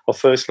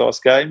first class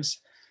games.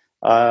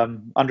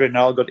 Andre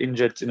Nel got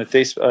injured in a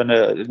test in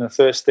the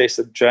first test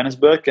at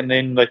Johannesburg, and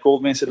then they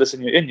called me and said,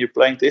 "Listen, you're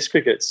playing Test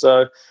cricket."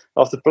 So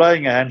after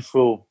playing a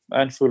handful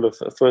of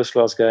first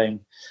class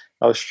game,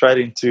 I was straight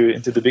into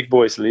the big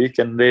boys league,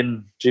 and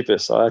then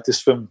jeepers, I had to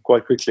swim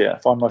quite quickly. I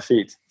found my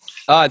feet.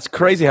 It's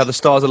crazy how the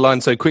stars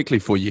aligned so quickly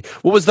for you.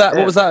 What was that?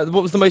 Yeah.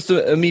 What was the most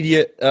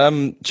immediate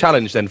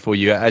challenge then for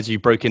you as you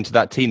broke into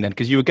that team then?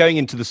 Because you were going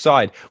into the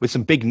side with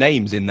some big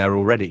names in there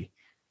already.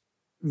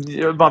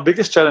 Yeah, my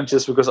biggest challenge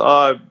is because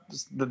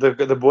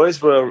the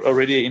boys were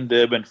already in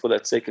Durban for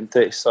that second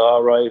test, so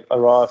I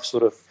arrived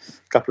sort of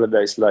a couple of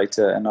days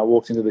later, and I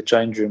walked into the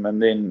change room, and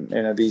then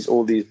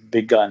all these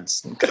big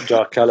guns,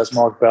 Jacques Kallis,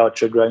 Mark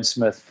Boucher, Graeme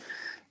Smith,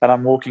 and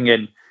I'm walking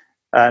in,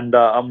 and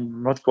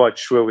I'm not quite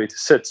sure where to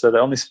sit, so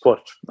the only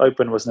spot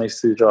open was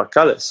next to Jacques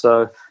Kallis,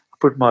 so I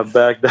put my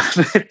bag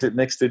down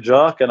next to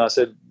Jacques, and I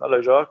said,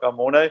 "Hello, Jacques, I'm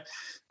Morne."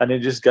 And he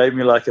just gave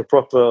me like a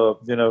proper,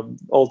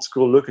 old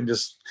school look and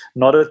just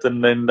nodded,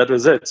 and then that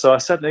was it. So I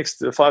sat next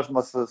to for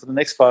the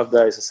next 5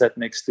 days. I sat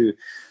next to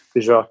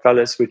Jacques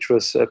Kallis, which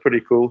was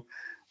pretty cool.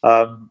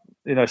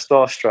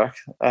 Starstruck.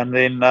 And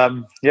then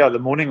the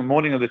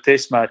morning of the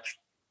test match,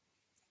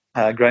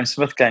 Graeme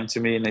Smith came to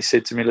me and he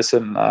said to me,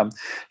 "Listen,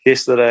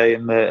 yesterday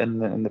in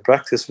the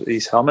practice,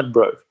 his helmet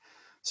broke.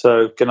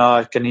 So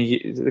can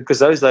he, because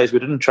those days we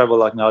didn't travel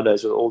like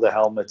nowadays with all the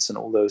helmets and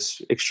all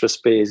those extra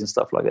spares and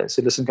stuff like that.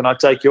 So listen, can I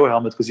take your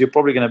helmet? Because you're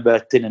probably going to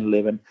bat 10 and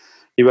 11.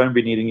 You won't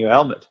be needing your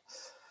helmet."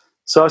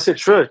 So I said,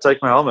 "Sure,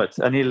 take my helmet."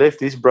 And he left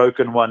his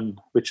broken one,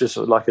 which is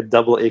like a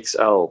double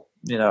XL,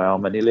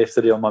 helmet. He left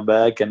it on my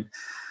bag. And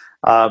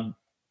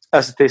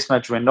as the test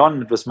match went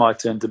on, it was my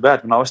turn to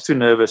bat. And I was too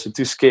nervous and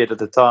too scared at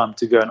the time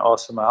to go and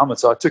ask for my helmet.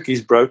 So I took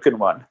his broken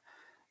one.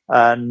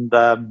 And,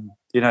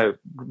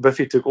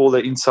 Biffy took all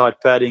the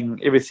inside padding,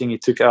 everything he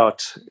took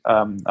out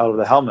of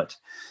the helmet.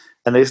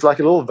 And there's like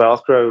a little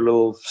Velcro,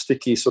 little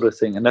sticky sort of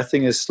thing. And that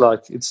thing is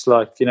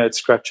it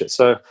scratches.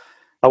 So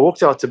I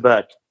walked out to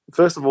bat.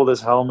 First of all, this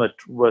helmet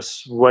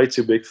was way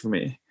too big for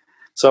me.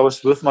 So I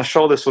was with my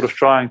shoulder sort of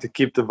trying to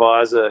keep the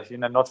visor,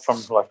 not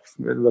from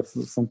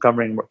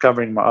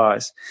covering my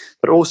eyes.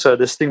 But also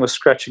this thing was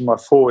scratching my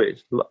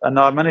forehead. And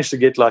I managed to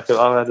get I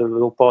had a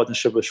little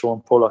partnership with Sean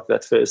Pollock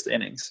that first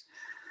innings.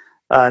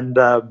 And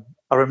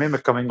I remember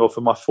coming off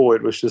and my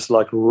forehead was just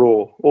like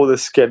raw. All the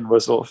skin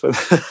was off.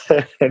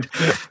 And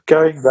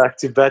going back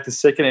to bat the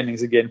second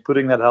innings again,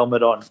 putting that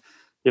helmet on,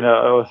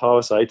 I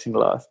was hating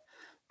life.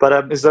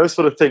 But it's those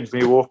sort of things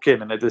when you walk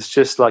in and it is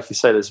just, like you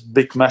say, there's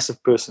big,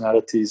 massive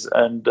personalities.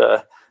 And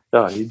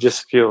you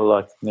just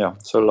feel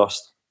so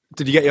lost.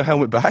 Did you get your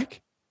helmet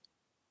back?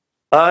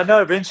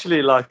 No, eventually,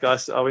 I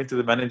went to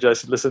the manager. I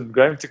said, "Listen,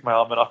 Graeme took my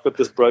helmet. I've got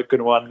this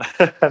broken one."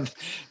 And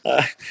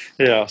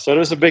so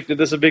there's a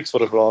big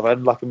sort of laugh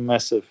and like a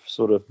massive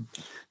sort of,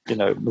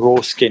 raw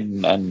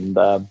skin and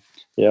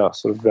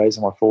sort of graze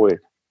on my forehead.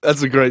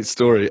 That's a great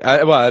story.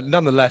 Well,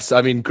 nonetheless,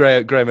 I mean,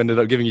 Graeme ended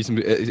up giving you some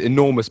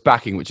enormous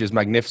backing, which is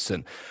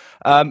magnificent.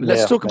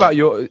 Let's talk about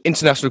your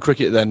international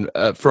cricket then,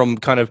 from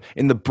kind of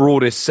in the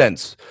broadest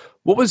sense.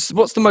 What's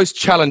the most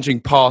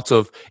challenging part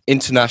of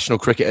international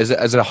cricket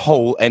as a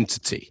whole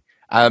entity?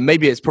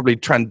 Maybe it's probably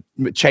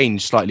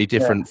changed slightly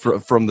different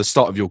from the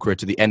start of your career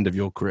to the end of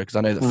your career, because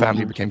I know that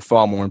family became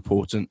far more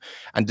important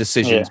and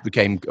decisions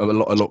became a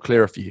lot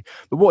clearer for you.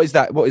 But what is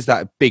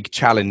that big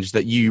challenge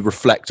that you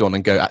reflect on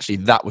and go, actually,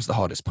 that was the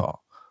hardest part?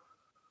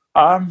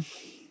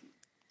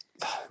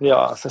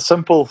 It's a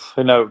simple,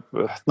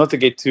 not to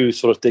get too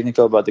sort of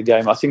technical about the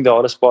game. I think the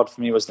hardest part for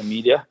me was the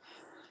media.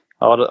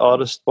 The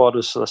hardest part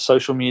was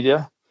social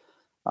media.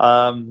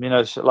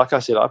 Like I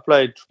said, I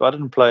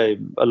didn't play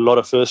a lot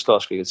of first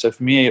class cricket. So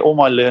for me, all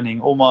my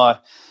learning, I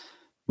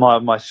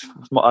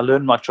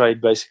learned my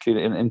trade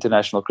basically in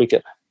international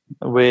cricket,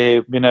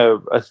 where,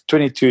 at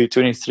 22,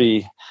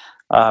 23,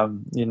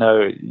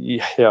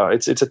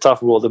 it's a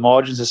tough world. The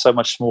margins are so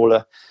much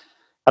smaller.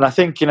 And I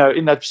think,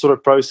 in that sort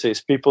of process,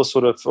 people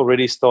sort of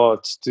already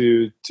start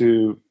to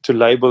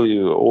label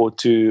you or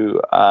to,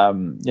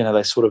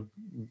 they sort of,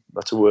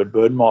 what's the word,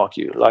 bird mark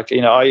you.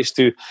 I used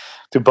to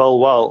bowl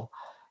well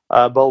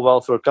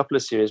for a couple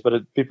of series,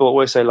 but people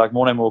always say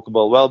Morne Walker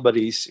bowl well, but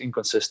he's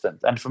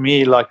inconsistent. And for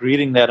me,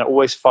 reading that and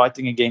always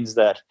fighting against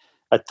that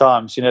at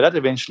times, that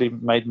eventually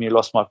made me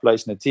lost my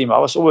place in the team. I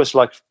was always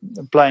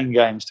playing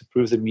games to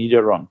prove the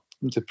media wrong,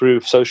 to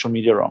prove social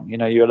media wrong.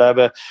 You'll have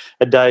a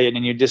day and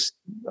then you just,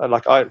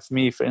 for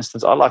me, for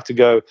instance, I like to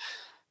go,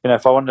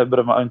 if I want a bit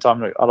of my own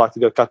time, I like to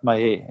go cut my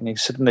hair and you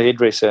sit in the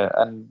hairdresser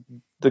and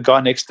the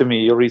guy next to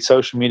me, you'll read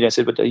social media and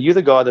say, "But are you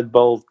the guy that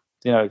bowled,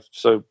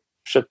 so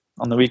shit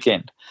on the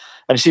weekend?"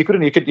 And so you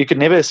could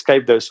never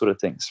escape those sort of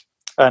things.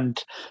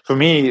 And for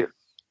me,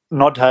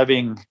 not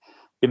having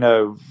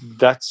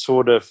that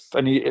sort of,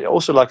 and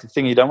also like the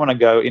thing, you don't want to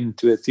go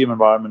into a team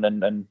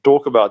environment and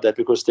talk about that,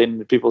 because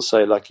then people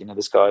say like,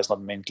 this guy is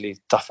not mentally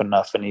tough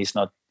enough and he's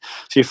not.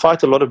 So you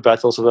fight a lot of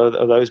battles, of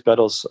those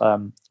battles,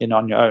 on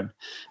your own.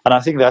 And I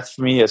think that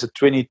for me as a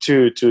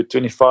 22 to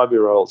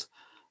 25-year-old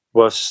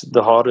was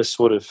the hardest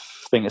sort of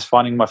thing, is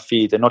finding my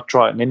feet and not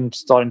trying, and then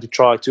starting to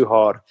try too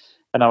hard.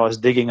 And I was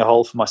digging a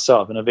hole for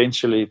myself, and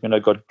eventually,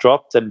 got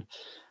dropped. And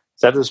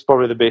that was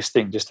probably the best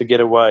thing, just to get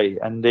away,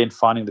 and then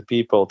finding the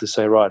people to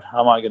say, right,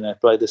 how am I going to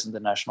play this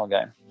international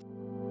game?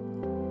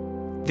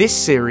 This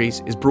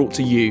series is brought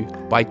to you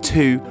by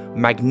two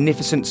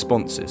magnificent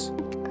sponsors,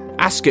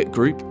 Ascot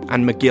Group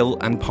and McGill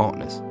 &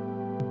 Partners.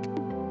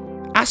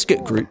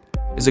 Ascot Group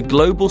is a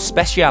global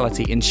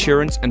specialty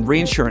insurance and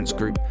reinsurance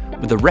group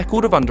with a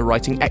record of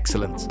underwriting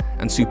excellence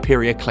and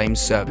superior claims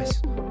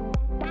service.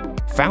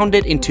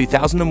 Founded in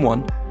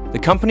 2001, the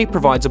company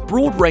provides a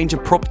broad range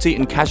of property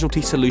and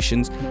casualty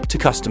solutions to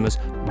customers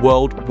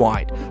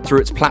worldwide through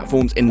its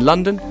platforms in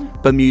London,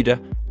 Bermuda,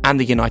 and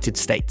the United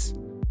States.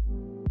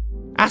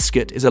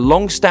 Ascot is a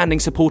long-standing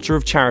supporter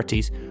of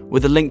charities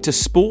with a link to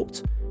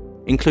sport,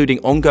 including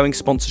ongoing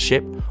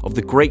sponsorship of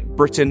the Great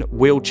Britain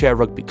Wheelchair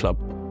Rugby Club.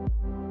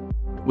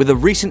 With a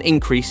recent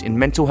increase in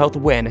mental health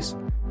awareness,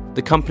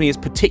 the company is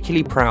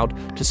particularly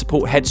proud to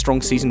support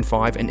Headstrong Season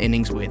 5 and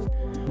Innings With,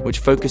 which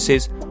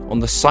focuses on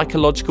the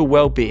psychological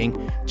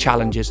well-being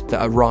challenges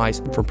that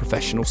arise from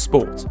professional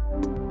sport.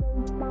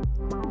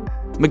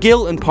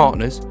 McGill &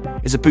 Partners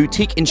is a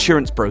boutique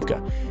insurance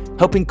broker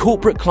helping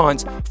corporate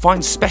clients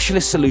find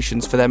specialist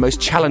solutions for their most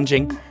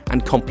challenging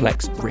and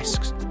complex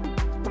risks.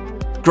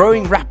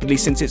 Growing rapidly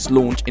since its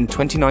launch in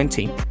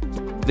 2019,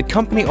 the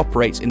company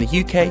operates in the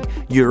UK,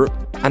 Europe,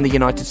 and the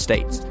United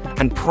States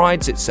and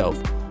prides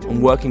itself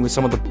on working with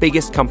some of the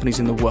biggest companies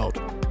in the world.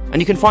 And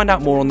you can find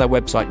out more on their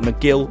website,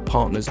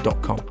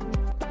 mcgillpartners.com.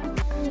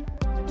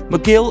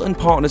 McGill &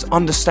 Partners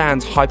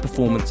understands high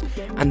performance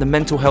and the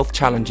mental health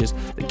challenges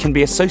that can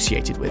be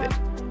associated with it,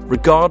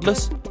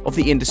 regardless of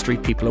the industry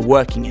people are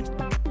working in.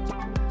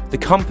 The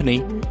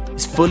company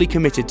is fully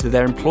committed to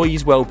their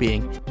employees'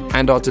 well-being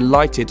and are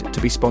delighted to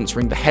be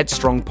sponsoring the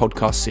Headstrong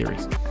podcast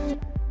series.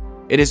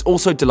 It is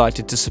also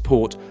delighted to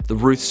support the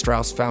Ruth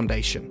Strauss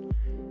Foundation.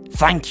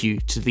 Thank you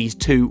to these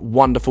two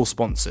wonderful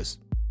sponsors.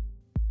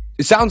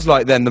 It sounds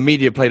like then the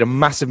media played a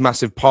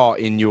massive part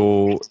in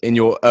your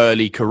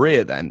early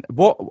career then.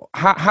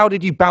 How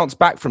did you bounce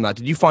back from that?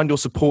 Did you find your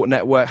support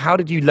network? How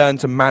did you learn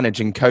to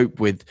manage and cope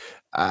with,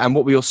 and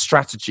what were your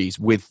strategies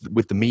with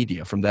the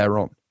media from there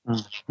on?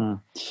 Mm-hmm.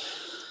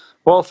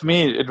 Well, for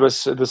me, it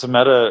was a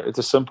matter, it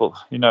was simple,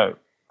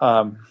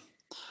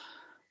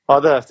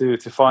 either have to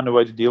find a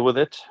way to deal with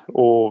it,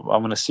 or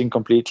I'm going to sink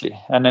completely.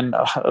 And then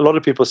a lot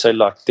of people say,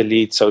 like,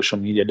 delete social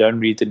media, don't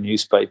read the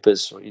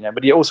newspapers,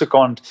 but you also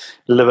can't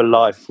live a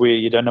life where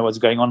you don't know what's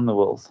going on in the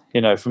world.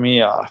 For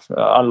me,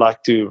 I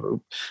like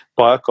to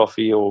buy a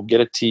coffee or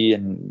get a tea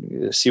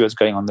and see what's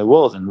going on in the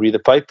world and read the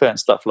paper and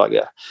stuff like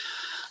that.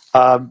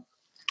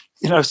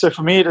 So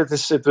for me,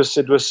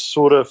 it was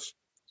sort of,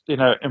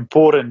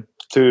 important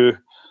to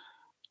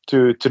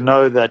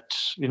know that,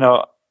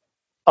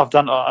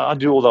 I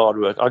do all the hard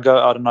work. I go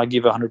out and I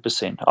give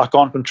 100%. I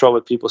can't control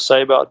what people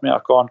say about me. I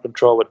can't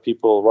control what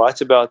people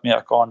write about me.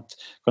 I can't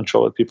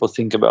control what people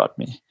think about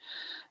me.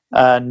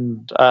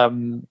 And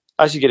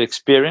as you get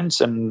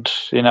experience, and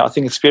I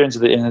think experience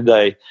at the end of the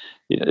day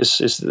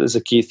is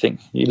a key thing.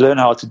 You learn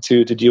how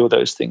to deal with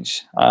those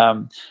things.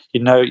 You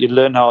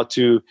learn how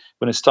to,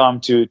 when it's time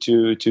to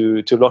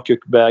lock your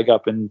bag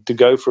up and to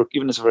go for,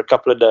 even for a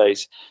couple of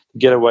days, to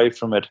get away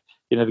from it.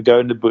 To go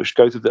in the bush,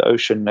 go to the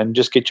ocean, and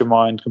just get your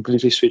mind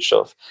completely switched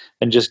off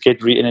and just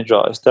get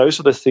re-energized. Those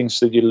are the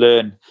things that you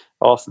learn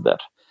after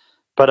that.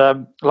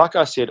 But like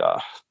I said, I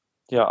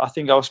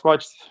think I was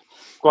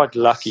quite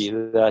lucky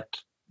that,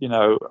 in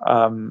our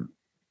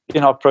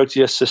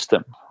Proteas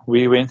system,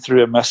 we went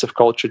through a massive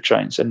culture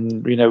change,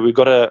 and, we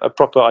got a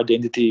proper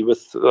identity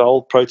with the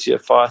whole Protea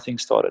Fire thing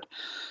started.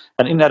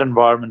 And in that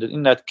environment,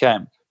 in that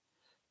camp,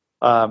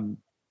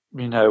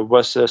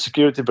 was a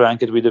security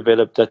blanket we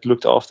developed that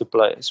looked after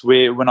players.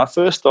 Where when I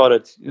first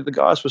started, the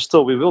guys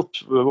we were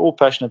all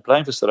passionate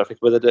playing for South Africa,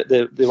 but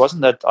there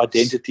wasn't that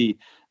identity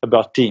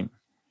about team,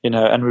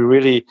 and we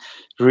really,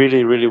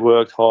 really, really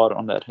worked hard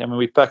on that. I mean,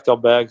 we packed our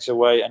bags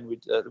away and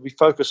we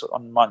focused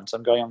on months,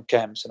 on going on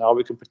camps and how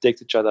we can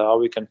protect each other,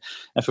 and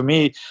for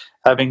me,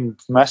 having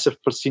massive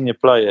senior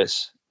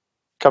players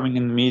coming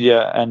in the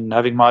media and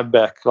having my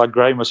back, like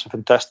Graham was a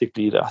fantastic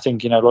leader. I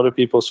think, a lot of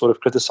people sort of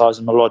criticize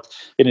him a lot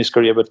in his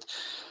career, but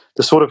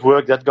the sort of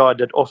work that guy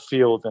did off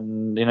field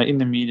and, in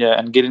the media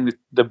and getting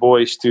the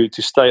boys to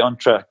stay on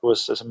track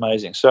was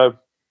amazing. So,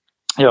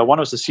 one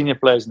was the senior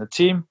players in the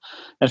team.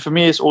 And for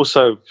me, it's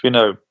also, in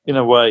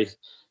a way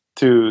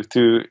to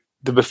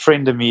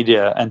befriend the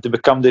media and to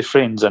become their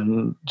friends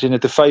and,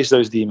 to face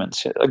those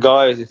demons. A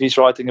guy, if he's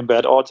writing a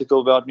bad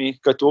article about me,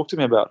 go talk to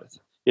me about it.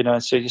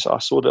 And say, yes, I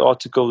saw the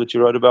article that you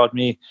wrote about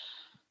me.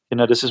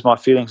 This is my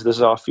feelings. This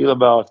is how I feel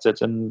about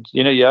it. And,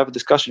 you have a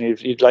discussion.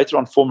 You later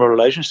on form a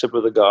relationship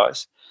with the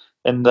guys,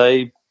 and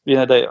they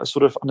they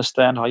sort of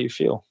understand how you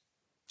feel.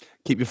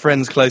 Keep your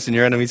friends close and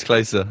your enemies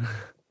closer.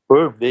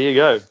 Boom, there you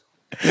go.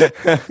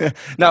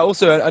 Now,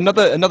 also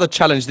another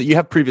challenge that you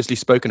have previously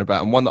spoken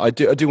about, and one that I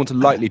do want to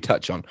lightly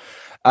touch on.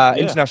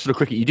 International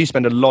cricket, you do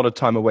spend a lot of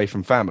time away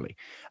from family,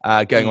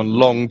 going on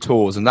long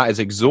tours, and that is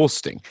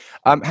exhausting.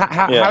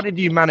 How did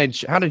you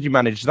manage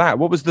that?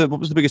 What was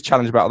the biggest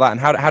challenge about that,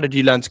 and how did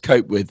you learn to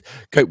cope with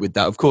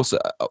that? Of course,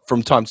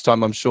 from time to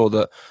time, I'm sure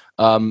that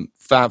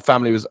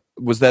family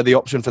was there the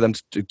option for them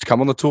to come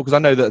on the tour, because I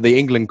know that the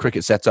England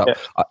cricket setup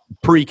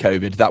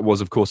pre-COVID, that was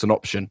of course an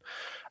option.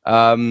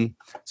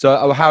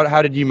 So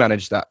how did you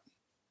manage that?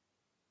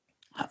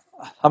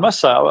 I must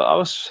say I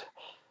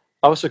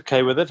was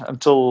okay with it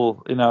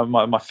until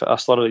I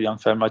started a young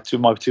family.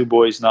 My two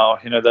boys now,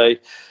 they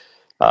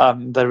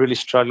really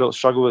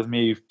struggle with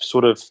me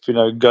sort of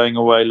going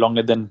away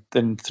longer than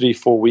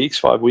 3-4 weeks,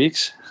 5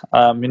 weeks.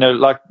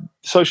 Like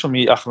social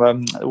media,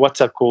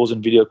 WhatsApp calls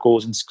and video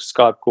calls and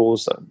Skype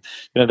calls.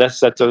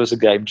 That's a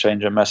game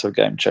changer, a massive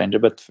game changer.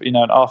 But in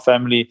our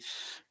family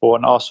or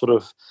in our sort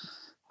of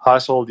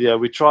household,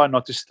 we try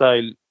not to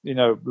stay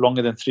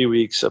longer than 3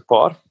 weeks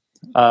apart.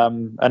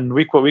 And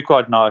we're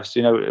quite nice.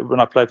 When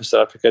I played for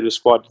South Africa,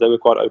 they were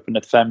quite open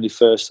at family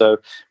first. So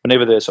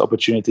whenever there's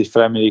opportunity,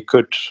 family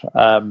could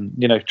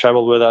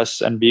travel with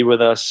us and be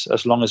with us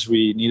as long as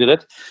we needed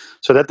it.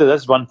 So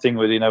that's one thing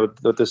with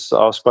this.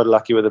 I was quite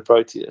lucky with the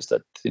Proteas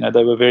that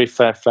they were very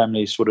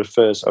family sort of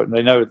first.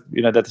 They know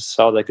that's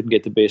how they could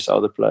get the best out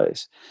of the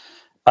players.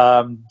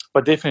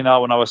 But definitely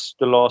now, when I was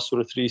the last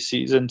sort of 3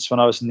 seasons, when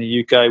I was in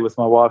the UK with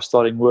my wife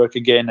starting work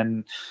again,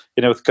 and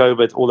with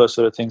COVID, all those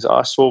sort of things,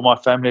 I saw my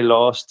family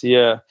last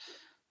year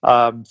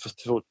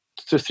for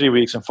 3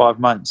 weeks and 5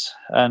 months,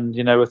 and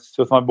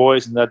with my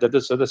boys, and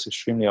that's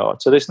extremely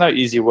hard. So there's no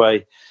easy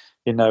way,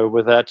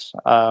 with that.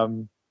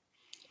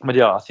 But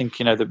I think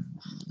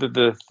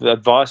the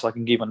advice I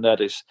can give on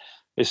that is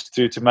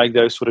to make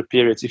those sort of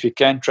periods, if you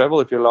can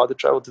travel, if you're allowed to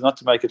travel, not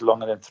to make it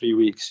longer than 3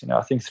 weeks.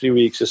 I think 3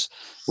 weeks is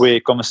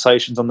where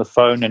conversations on the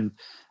phone and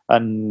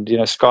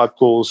Skype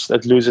calls,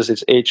 that loses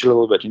its edge a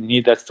little bit. You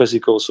need that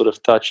physical sort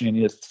of touch, and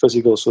you need that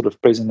physical sort of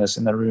presence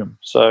in the room.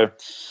 So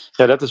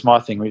that is my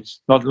thing. It's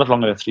not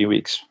longer than 3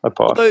 weeks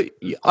apart. Although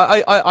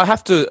I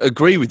have to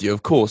agree with you,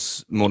 of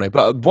course, Morné,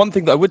 but one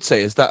thing that I would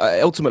say is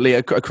that ultimately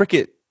a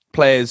cricket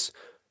player's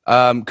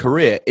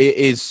career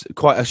is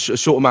quite a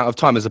short amount of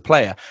time as a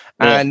player,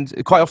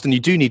 and quite often you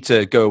do need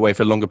to go away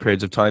for longer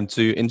periods of time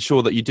to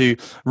ensure that you do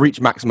reach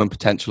maximum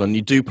potential, and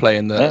you do play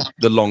in the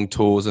long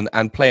tours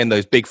and play in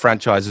those big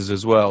franchises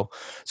as well.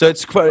 So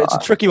it's a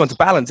tricky one to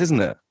balance,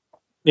 isn't it?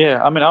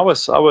 I mean, I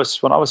was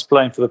when I was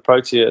playing for the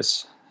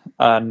Proteas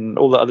and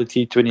all the other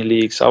T20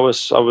 leagues, I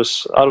was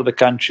out of the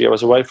country. I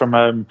was away from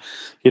home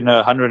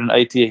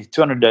 180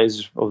 200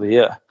 days of the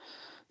year.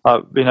 I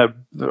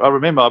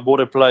remember I bought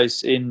a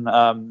place in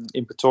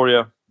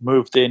Pretoria,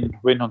 moved in,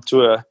 went on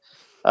tour,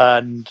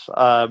 and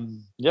I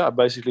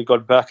basically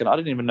got back, and I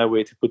didn't even know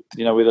where to put,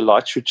 where the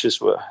light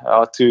switches were,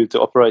 how to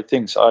operate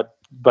things. I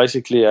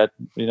basically had,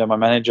 my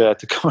manager had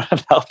to come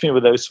and help me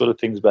with those sort of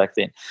things back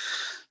then.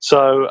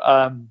 So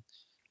I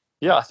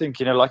think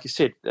like you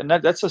said, and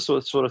that's the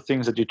sort of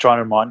things that you try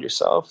and remind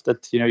yourself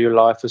that your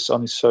life is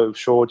only so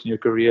short and your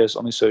career is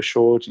only so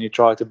short, and you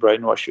try to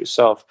brainwash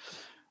yourself.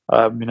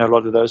 A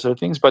lot of those sort of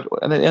things. But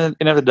at the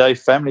end of the day,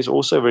 family is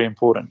also very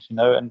important,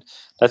 and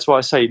that's why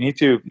I say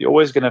you're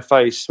always going to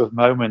face with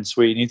moments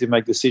where you need to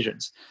make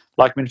decisions.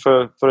 Like,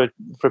 for a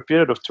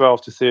period of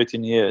 12 to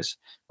 13 years,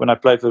 when I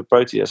played for the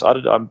Proteas, I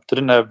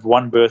didn't have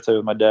one birthday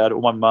with my dad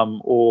or my mum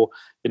or,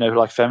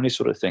 like family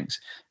sort of things.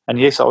 And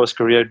yes, I was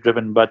career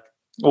driven, but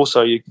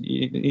also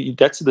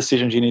that's the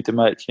decisions you need to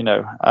make.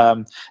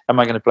 Am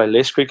I going to play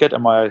less cricket?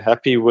 Am I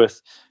happy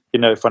with,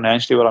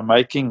 financially what I'm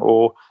making,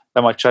 or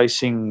am I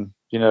chasing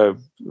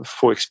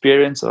for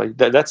experience? Like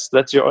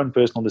that's your own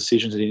personal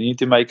decisions that you need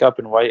to make up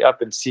and weigh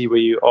up and see where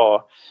you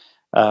are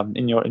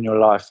in your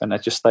life and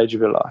at your stage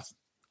of your life.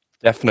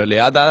 Definitely.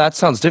 That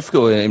sounds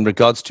difficult in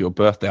regards to your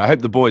birthday. I hope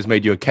the boys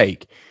made you a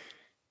cake.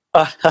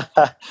 No.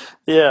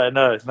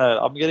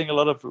 I'm getting a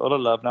lot of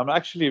love now.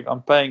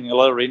 I'm paying a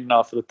lot of rent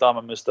now for the time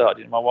I missed out.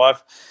 My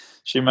wife,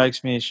 she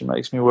makes me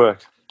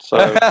work. So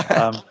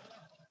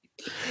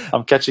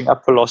I'm catching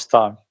up for lost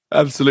time.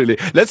 Absolutely.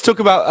 Let's talk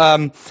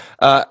about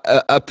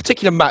a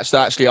particular match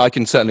that actually I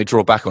can certainly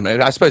draw back on.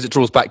 I suppose it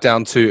draws back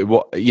down to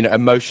what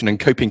emotion and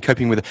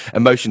coping with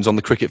emotions on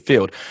the cricket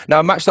field. Now,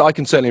 a match that I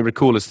can certainly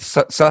recall is the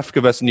South Africa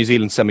versus New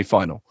Zealand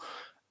semi-final,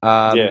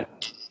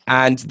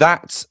 and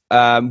that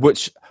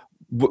which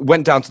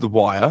went down to the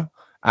wire,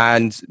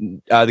 and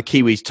the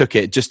Kiwis took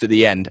it just at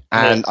the end.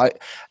 And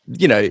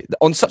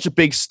on such a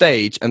big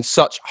stage and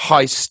such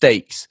high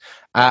stakes.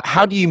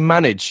 How do you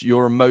manage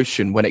your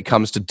emotion when it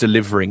comes to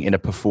delivering in a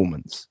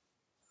performance?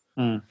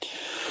 That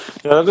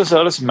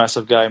was a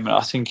massive game, and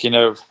I think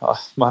there's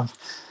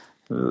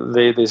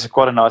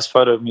quite a nice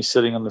photo of me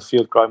sitting on the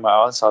field crying my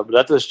eyes out. But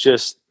that was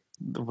just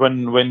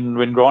when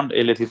Grant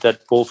Elliott hit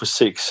that ball for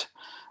 6.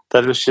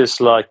 that was just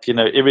like,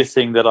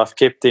 everything that I've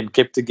kept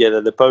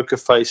together, the poker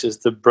faces,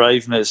 the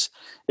braveness,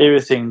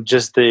 everything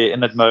just there in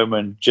that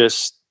moment,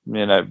 just,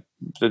 it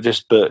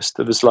just burst.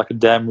 It was like a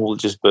dam wall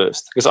just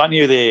burst. Because I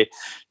knew there,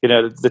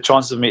 the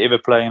chances of me ever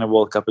playing in a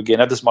World Cup again,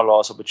 that was my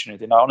last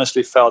opportunity. And I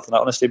honestly felt and I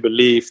honestly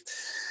believed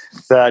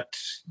that,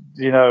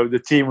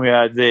 the team we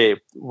had there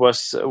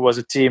was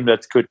a team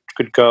that could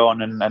go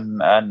on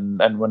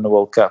and win the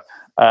World Cup.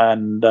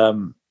 And,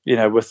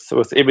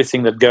 with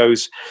everything that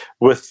goes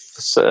with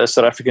a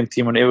South African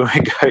team whenever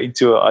we go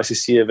into an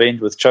ICC event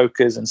with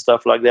chokers and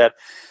stuff like that,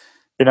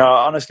 I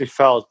honestly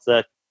felt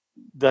that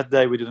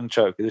day we didn't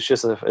choke. It was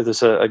just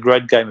a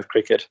great game of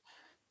cricket.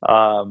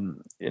 Cricket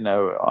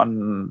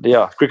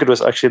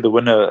was actually the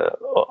winner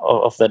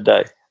of that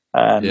day.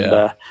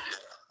 And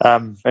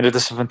and it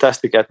is a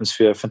fantastic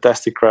atmosphere,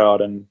 fantastic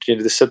crowd, and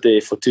to sit there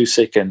for 2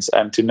 seconds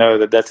and to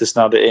know that is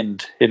now the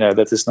end.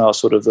 That is now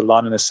sort of the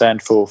line in the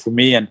sand for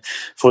me and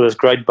for this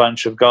great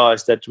bunch of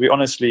guys that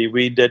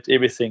we did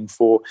everything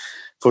for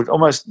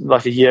almost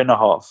like a year and a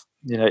half.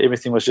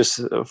 Everything was just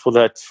for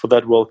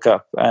that World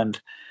Cup, and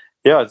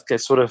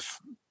it sort of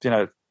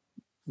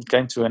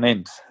came to an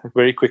end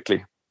very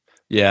quickly.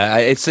 Yeah,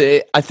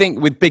 I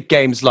think with big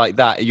games like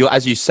that,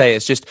 as you say,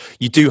 it's just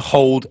you do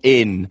hold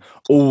in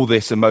all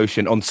this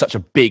emotion on such a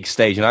big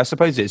stage, and I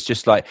suppose it's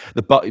just like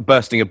the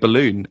bursting a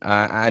balloon,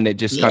 and it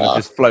just kind of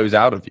just flows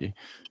out of you.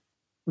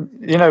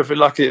 It's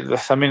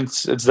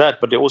that,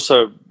 but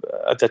also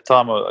at that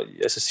time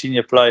as a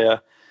senior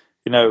player,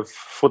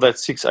 for that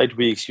 6-8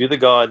 weeks, you're the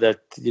guy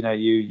that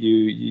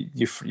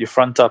you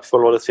front up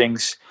for a lot of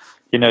things.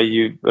 A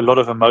lot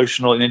of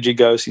emotional energy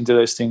goes into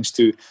those things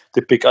to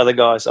pick other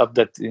guys up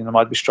that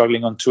might be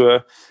struggling on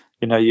tour.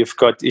 You've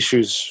got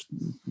issues,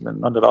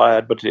 not that I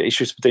had, but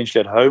issues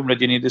potentially at home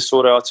that you need to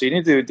sort out. So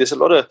there's a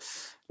lot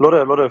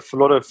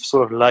of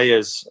sort of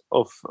layers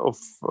of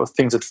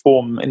things that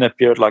form in a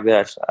period like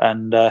that.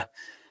 And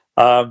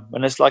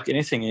it's like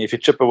anything. If you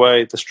chip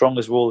away at the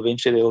strongest wall,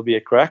 eventually there will be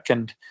a crack.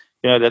 And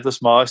that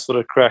was my sort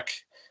of crack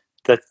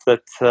that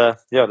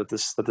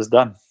is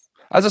done.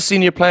 As a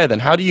senior player, then,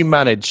 how do you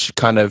manage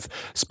kind of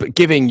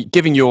giving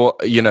your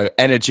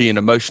energy and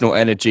emotional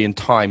energy and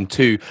time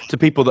to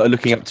people that are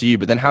looking up to you?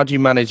 But then, how do you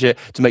manage it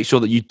to make sure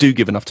that you do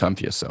give enough time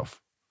for yourself?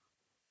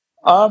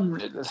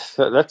 That's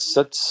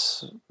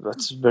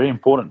very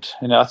important.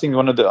 I think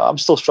I'm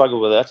still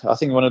struggling with that. I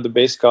think one of the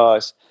best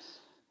guys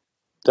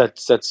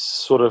that's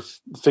sort of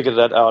figured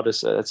that out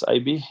is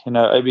AB.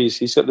 AB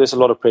there's a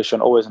lot of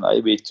pressure always on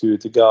AB to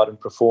go out and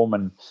perform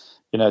and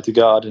to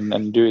go out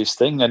and do his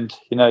thing. And,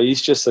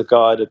 he's just a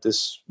guy that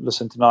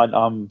listen, tonight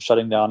I'm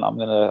shutting down.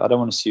 I don't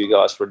want to see you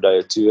guys for a day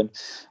or two. And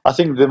I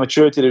think the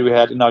maturity that we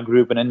had in our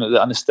group and in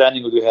the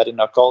understanding that we had in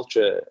our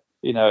culture,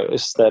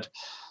 is that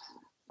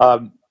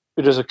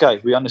it was okay.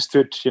 We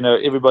understood,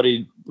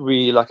 everybody,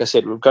 like I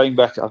said, we're going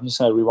back, I'm just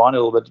going to rewind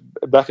a little bit,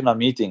 back in our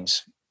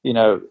meetings,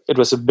 it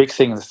was a big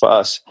thing for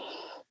us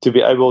to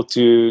be able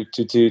to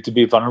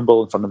be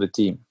vulnerable in front of the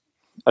team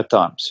at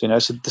times,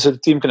 so the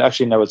team can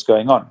actually know what's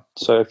going on.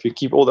 So if you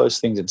keep all those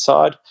things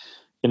inside,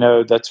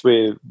 that's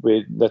where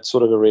that's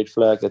sort of a red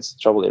flag. That's the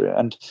trouble area.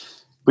 And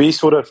we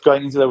sort of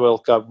going into the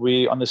World Cup,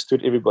 we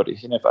understood everybody.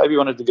 If AB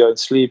wanted to go and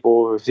sleep,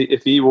 or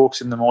if he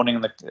walks in the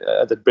morning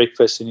at the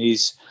breakfast and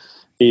he's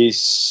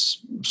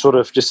sort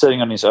of just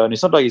sitting on his own,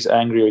 it's not like he's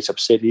angry or he's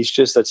upset. He's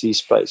just that's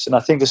his place. And I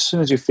think as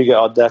soon as you figure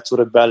out that sort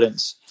of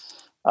balance,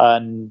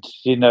 and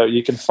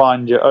you can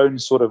find your own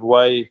sort of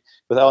way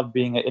without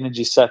being an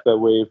energy sapper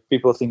where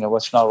people think,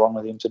 what's now wrong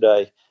with him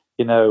today?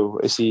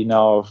 Is he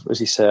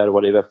sad or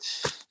whatever?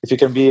 If you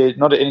can be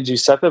not an energy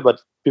sapper,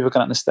 but people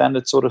can understand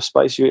that sort of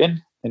space you're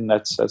in, then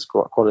that's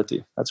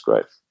quality. That's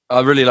great.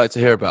 I'd really like to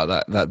hear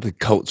about that the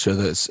culture.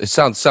 It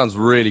sounds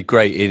really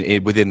great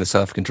in within the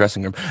South African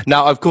dressing room.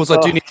 Now, of course, I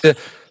do need to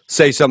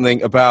say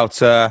something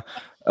about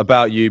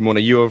you, Morne.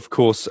 You're, of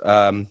course,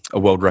 a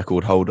world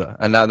record holder,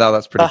 and now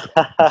that's pretty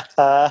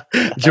cool.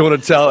 Do you want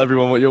to tell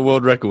everyone what your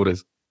world record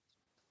is?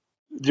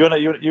 Do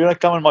you want to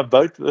come on my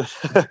boat?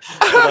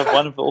 I've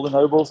won for all the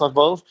nobles I've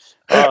bowled.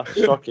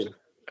 Shocking.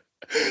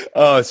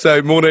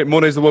 So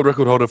Morne is the world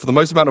record holder for the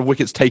most amount of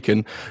wickets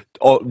taken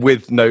on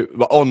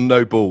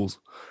no balls.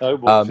 No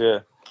balls, yeah.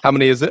 How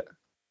many is it?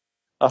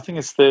 I think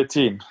it's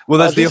 13. Well,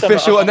 there's the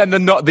official and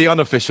then the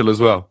unofficial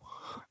as well.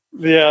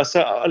 Yeah,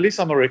 so at least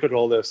I'm a record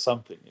holder of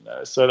something,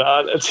 So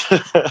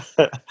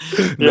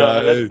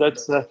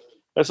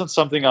that's not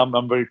something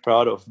I'm very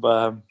proud of.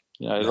 But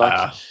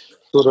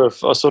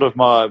sort of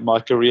my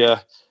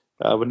career.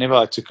 Whenever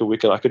I took a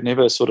wicket, I could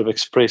never sort of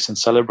express and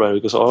celebrate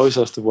because I always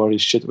have to worry.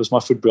 Shit, it was my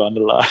foot behind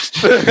the line.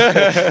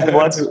 And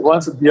once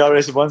the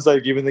DRS, once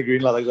they've given the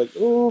green light, I'm like,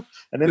 oh,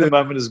 and then the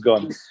moment is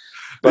gone.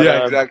 But,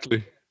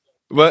 exactly.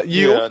 Well,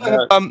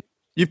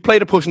 you've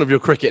played a portion of your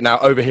cricket now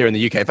over here in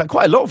the UK. In fact,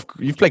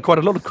 you've played quite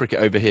a lot of cricket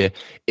over here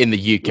in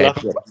the UK.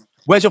 Lovely.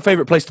 Where's your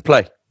favourite place to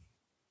play?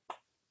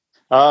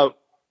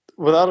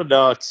 Without a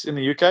doubt, in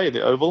the UK,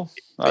 the Oval.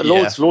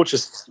 Lord's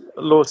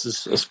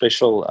is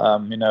special.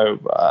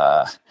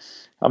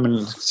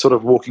 Sort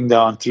of walking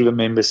down through the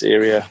members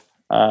area.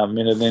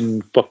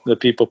 Then the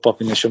people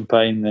popping the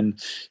champagne,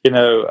 and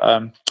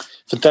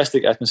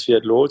fantastic atmosphere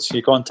at Lords.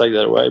 You can't take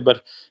that away.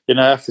 But I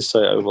have to say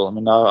Oval. I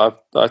mean, I've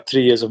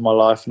 3 years of my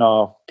life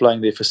now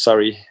playing there for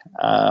Surrey,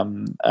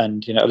 and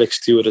Alex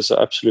Stewart is an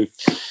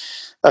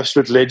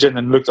absolute legend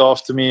and looked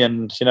after me,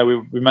 and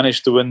we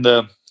managed to win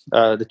the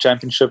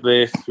championship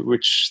there,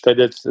 which they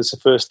did. It's the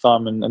first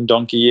time in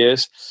donkey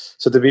years.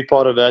 So to be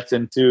part of that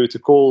and to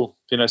call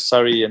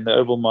Surrey and the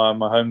Oval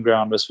my home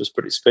ground was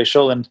pretty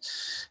special. And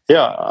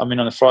on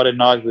a Friday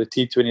night with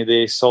the T20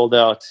 there sold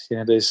out,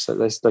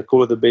 they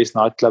call it the best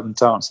nightclub in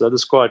town. So that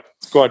was quite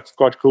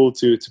cool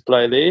to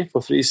play there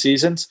for 3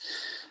 seasons.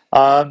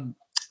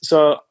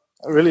 So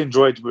I really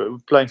enjoyed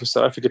playing for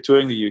South Africa,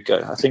 touring the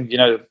UK. I think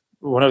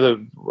when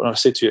I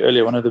said to you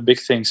earlier, one of the big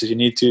things is you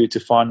need to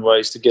find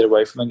ways to get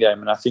away from the game.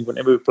 And I think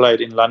whenever we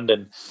played in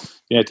London,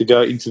 to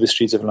go into the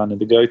streets of London,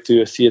 to go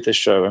to a theatre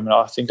show. I mean,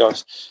 I think I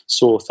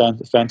saw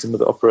Phantom of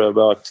the Opera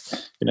about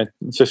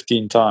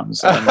 15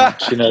 times, and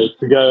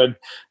to go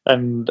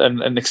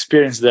and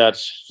experience that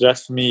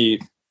for me.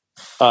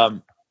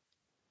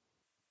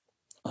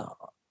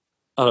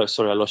 Oh,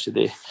 sorry, I lost you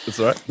there. That's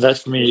all right. That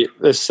for me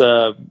was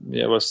the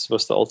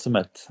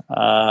ultimate.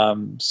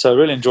 So I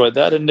really enjoyed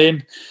that, and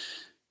then.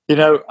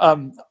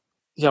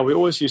 We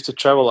always used to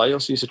travel. I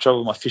also used to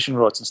travel with my fishing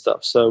rods and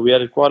stuff. So we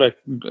had quite a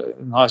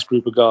nice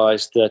group of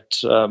guys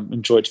that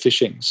enjoyed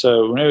fishing.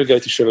 So whenever we go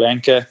to Sri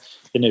Lanka,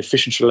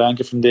 fish in Sri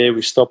Lanka from there,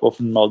 we stop off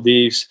in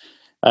Maldives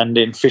and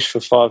then fish for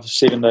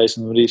 5-7 days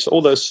in the Maldives.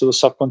 All those sort of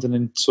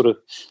subcontinent sort of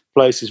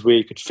places where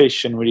you could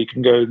fish and where you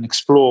can go and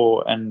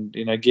explore and,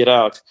 get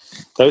out.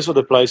 Those were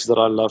the places that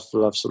I love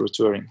sort of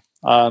touring.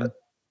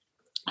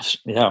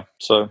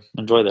 So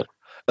enjoy that.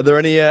 Are there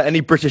any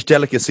British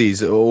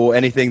delicacies or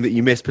anything that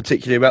you miss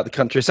particularly about the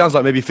country? It sounds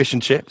like maybe fish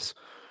and chips.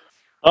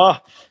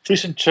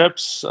 Fish and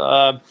chips,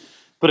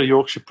 bit of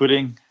Yorkshire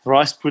pudding,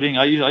 rice pudding.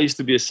 I used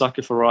to be a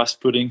sucker for rice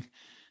pudding.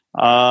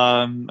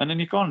 And then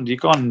you can't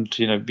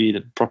be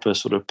the proper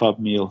sort of pub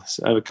meal.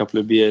 So have a couple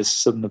of beers,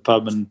 sit in the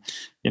pub, and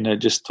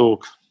just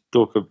talk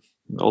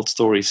old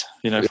stories.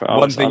 For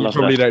hours. One thing you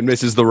probably don't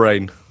miss is the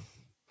rain.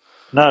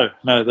 No,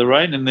 the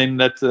rain, and then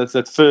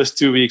that first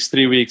 2 weeks,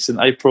 3 weeks in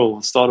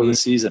April, start of the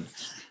season.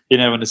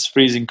 When it's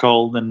freezing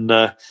cold, and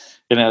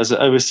as an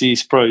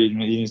overseas pro,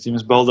 you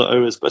must bowl the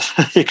overs, but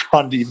you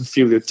can't even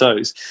feel your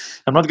toes.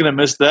 I'm not going to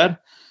miss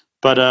that,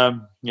 but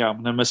I'm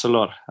going to miss a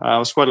lot. I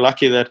was quite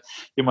lucky that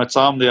in my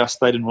time there, I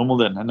stayed in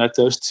Wimbledon, and that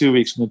those 2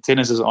 weeks when the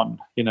tennis is on,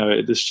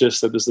 it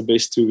was the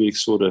best 2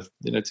 weeks, sort of,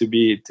 to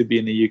be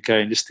in the UK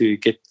and just to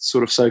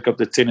soak up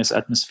the tennis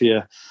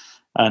atmosphere,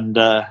 and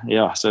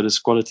so it is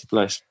a quality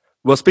place.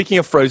 Well, speaking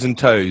of frozen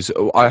toes,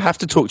 I have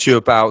to talk to you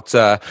about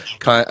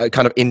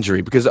kind of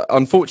injury, because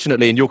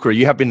unfortunately in your career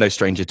you have been no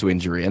stranger to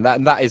injury, and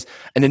that is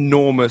an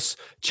enormous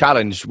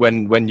challenge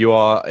when you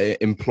are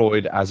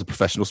employed as a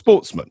professional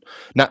sportsman,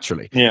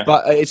 naturally. Yeah.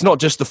 But it's not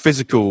just the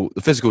physical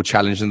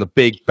challenge and the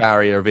big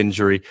barrier of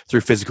injury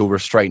through physical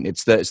restraint.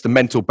 It's the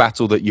mental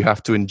battle that you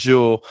have to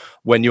endure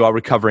when you are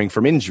recovering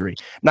from injury.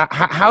 Now,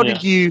 how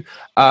did you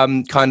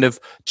kind of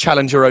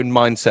challenge your own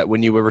mindset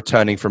when you were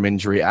returning from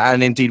injury,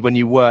 and indeed when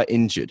you were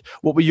injured?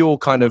 What were your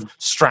kind of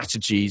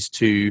strategies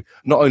to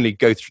not only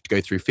go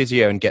through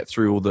physio and get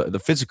through all the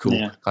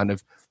physical kind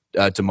of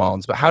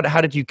demands, but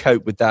how did you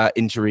cope with that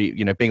injury,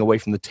 being away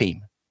from the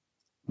team?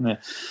 Yeah,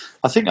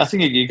 I think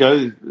you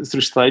go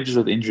through stages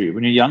of injury.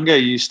 When you're younger,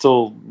 you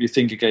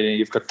think, okay,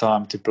 you've got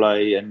time to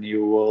play, and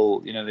you will,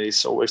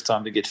 there's always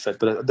time to get fit.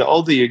 But the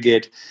older you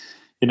get,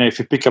 if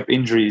you pick up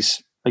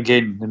injuries,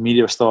 again, the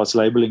media starts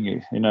labeling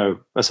you,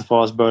 as a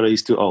fast bowler,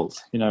 he's too old.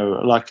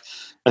 Like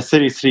at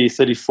 33,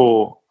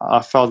 34,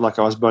 I felt like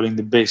I was bowling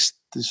the best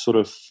sort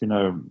of,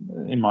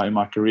 in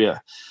my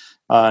career.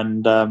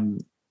 And,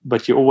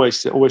 but you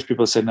always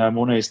people say, no,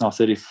 Morne is now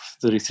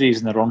 33,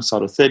 he's on the wrong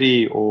side of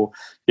 30, or,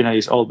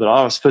 he's old. But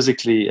I was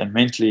physically and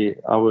mentally,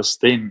 I was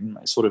then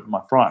sort of in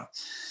my prime.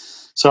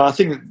 So I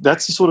think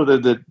that's the sort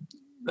of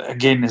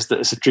again, it's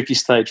a tricky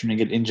stage when you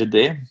get injured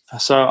there.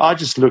 So I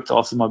just looked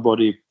after my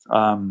body,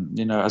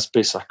 as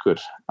best I could.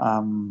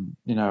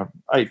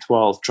 Ate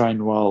well,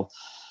 trained well,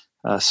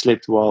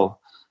 slept well.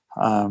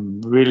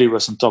 Really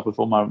was on top of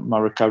all my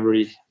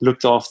recovery.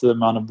 Looked after the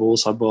amount of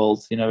balls I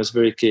bowled. Was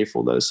very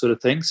careful, those sort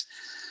of things.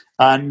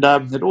 And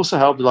it also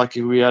helped, like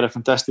we had a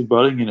fantastic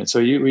bowling unit. So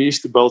we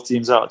used to bowl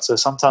teams out. So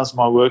sometimes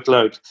my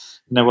workload,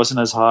 wasn't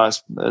as high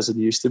as it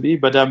used to be.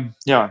 But in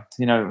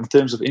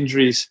terms of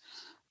injuries,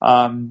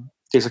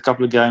 there's a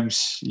couple of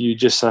games you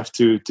just have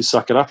to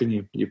suck it up,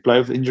 and you play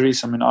with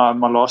injuries. I mean,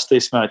 my last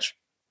test match,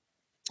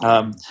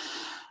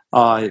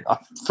 I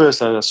first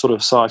had a sort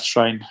of side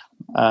strain,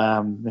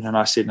 and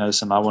I said, no,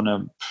 listen, I want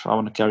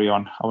to carry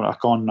on. I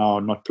can't now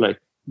not play,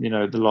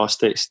 the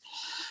last test.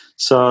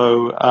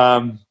 So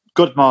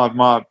got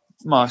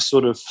my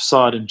sort of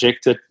side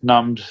injected,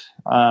 numbed,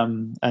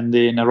 and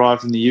then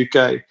arrived in the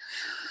UK.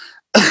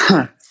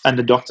 And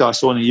the doctor I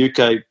saw in the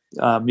UK,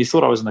 he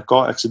thought I was in a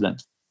car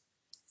accident.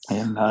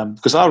 And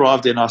because I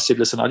arrived there and I said,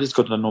 listen, I just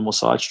got a normal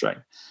side strain.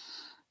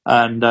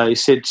 And he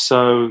said,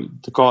 so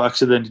the car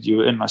accident that you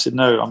were in? I said,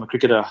 no, I'm a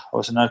cricketer. I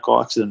was in no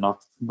car accident. I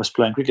was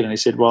playing cricket. And he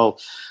said, well,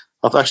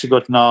 I've actually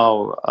got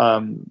now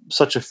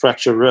such a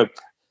fractured rib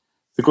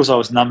because I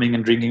was numbing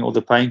and drinking all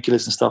the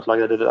painkillers and stuff like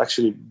that. It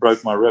actually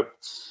broke my rib.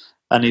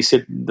 And he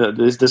said that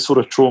there's this sort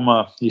of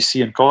trauma you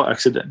see in car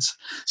accidents.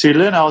 So you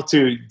learn how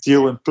to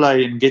deal and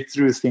play and get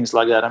through things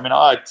like that. I mean,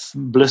 I had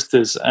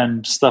blisters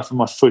and stuff in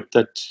my foot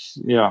that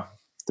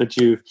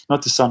you,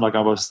 not to sound like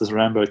I was this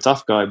Rambo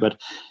tough guy, but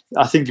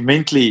I think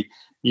mentally,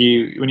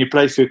 when you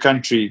play for your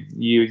country,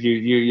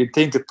 you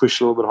tend to push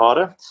a little bit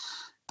harder.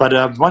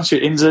 But once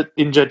you're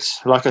injured,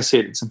 like I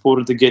said, it's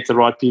important to get the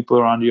right people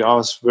around you. I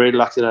was very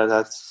lucky that I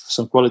had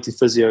some quality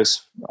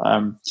physios,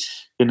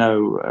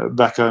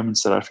 back home in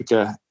South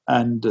Africa.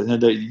 And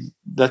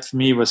that for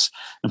me was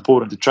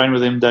important to train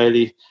with them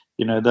daily.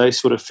 They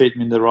sort of fed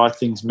me the right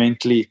things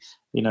mentally,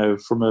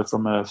 from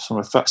a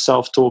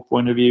self-talk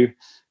point of view,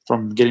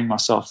 from getting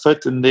myself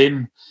fit. And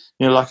then,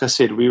 like I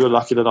said, we were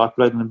lucky that I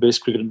played in the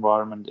best cricket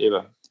environment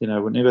ever.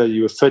 Whenever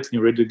you were fit and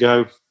you're ready to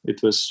go,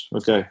 it was,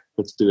 okay,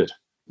 let's do it.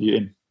 You're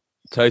in.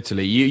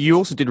 Totally. You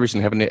also did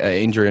recently have an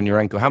injury on your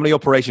ankle. How many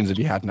operations have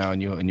you had now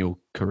in your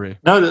career?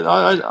 No,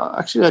 I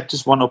actually had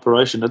just one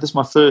operation. This is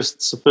my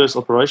first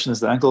operation, is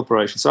the ankle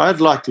operation. So I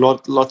had like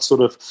lots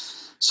sort of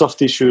soft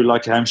tissue,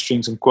 like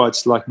hamstrings and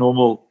quads, like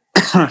normal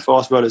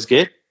fast bowlers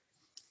get.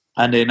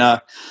 And then I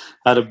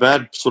had a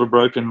bad sort of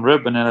broken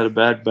rib, and then I had a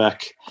bad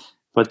back.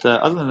 But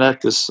other than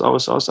that, I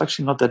was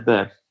actually not that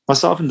bad.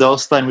 Myself and Dale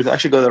Steyn, we've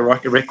actually got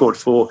a record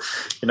for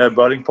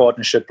bowling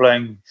partnership,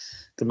 playing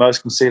the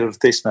most consecutive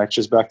test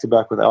matches back to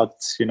back without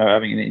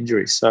having any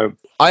injuries. So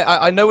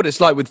I know what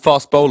it's like with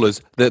fast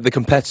bowlers, the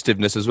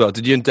competitiveness as well.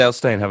 Did you and Dale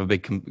Steyn have a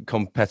big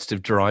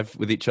competitive drive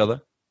with each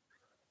other?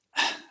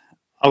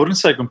 I wouldn't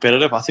say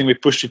competitive. I think we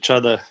pushed each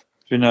other,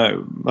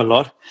 a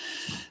lot.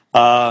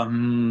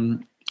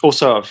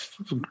 Also, I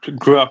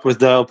grew up with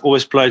Dale,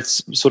 always played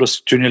sort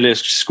of junior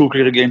school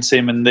cricket against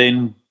him, and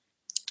then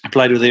I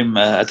played with him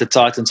at the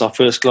Titans, our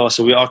first class.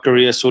 So our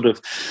career sort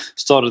of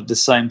started at the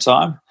same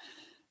time.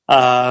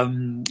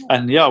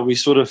 We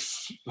sort of,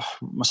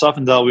 myself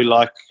and Dale, we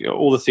like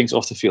all the things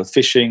off the field,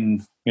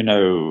 fishing,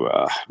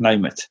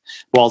 name it,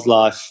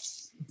 wildlife,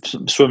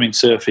 swimming,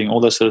 surfing, all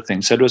those sort of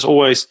things. So it was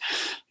always,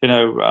 we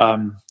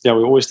were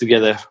always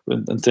together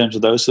in terms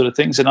of those sort of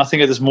things. And I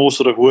think it is more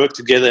sort of work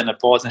together in a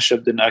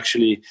partnership than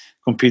actually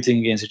competing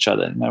against each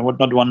other.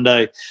 Not one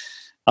day,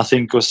 I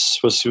think, was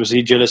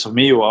he jealous of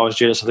me or I was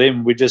jealous of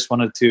him. We just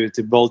wanted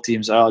to bowl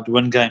teams out,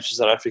 win games for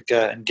South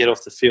Africa, and get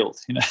off the field,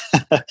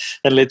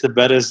 and let the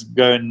batters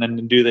go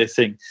and do their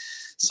thing.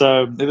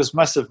 So it was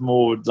massive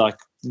more like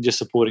just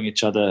supporting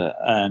each other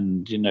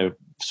and,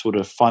 sort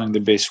of finding the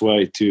best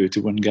way to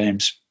win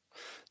games.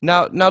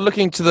 Now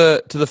looking to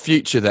the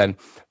future, then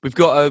we've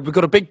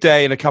got a big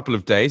day in a couple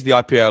of days, the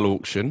IPL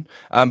auction.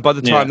 By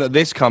the time that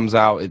this comes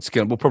out,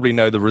 we'll probably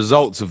know the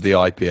results of the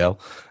IPL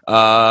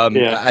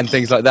and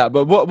things like that.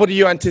 But what do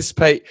you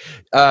anticipate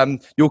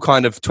your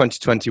kind of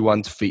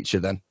 2021 to feature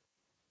then?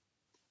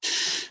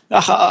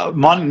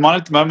 Mine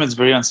at the moment is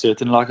very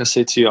uncertain. Like I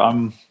said to you,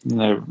 I'm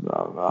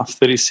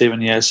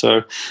 37 years,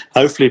 so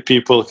hopefully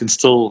people can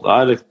still. I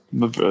had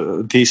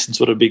a decent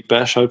sort of big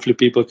bash. Hopefully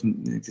people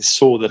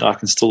saw that I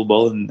can still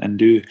bowl and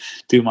do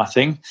my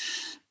thing.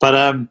 But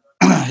I'm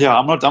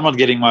not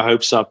getting my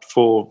hopes up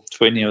for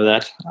any of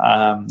that.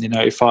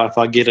 If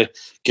I get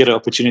an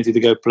opportunity to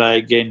go play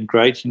again,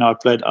 great. I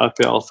played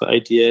IPL for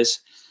 8 years.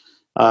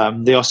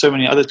 There are so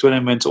many other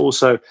tournaments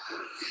also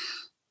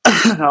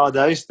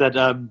nowadays that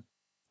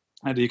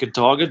you can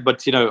target, but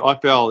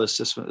IPL is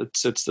just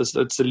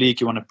it's the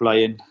league you want to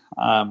play in.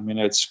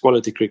 It's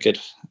quality cricket.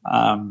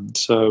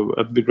 So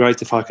it'd be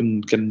great if I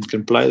can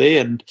play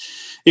there, and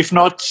if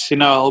not,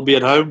 I'll be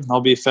at home.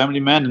 I'll be a family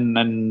man,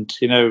 and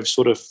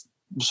sort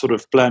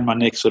of plan my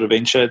next sort of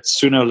venture.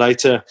 Sooner or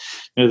later,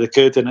 the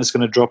curtain is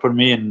going to drop on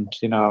me, and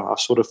I'm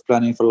sort of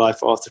planning for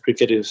life after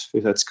cricket. If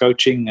that's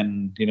coaching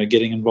and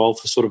getting involved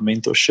for sort of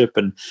mentorship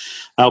and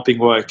helping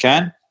where I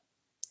can.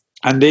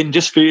 And then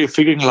just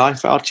figuring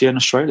life out here in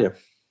Australia.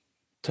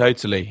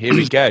 Totally. Here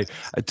we go.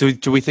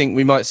 Do we think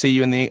we might see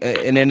you in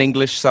an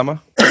English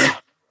summer?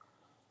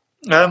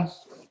 I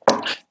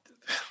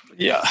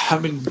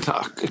mean,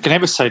 I can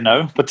never say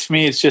no. But for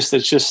me, it's just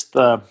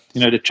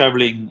the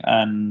traveling,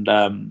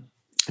 and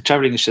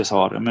traveling is just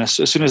hard. I mean, as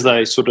soon as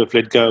they sort of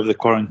let go of the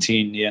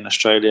quarantine here in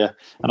Australia,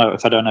 I know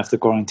if I don't have the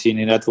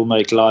quarantine, that will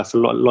make life a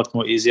lot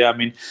more easier. I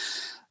mean,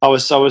 I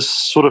was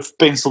sort of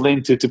penciled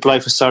in to play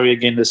for Surrey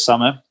again this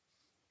summer.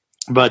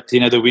 But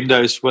the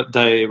windows what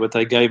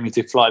they gave me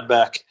to fly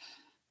back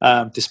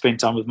to spend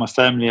time with my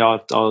family,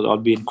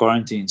 I'd be in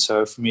quarantine.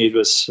 So for me, it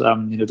was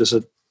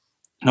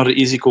not an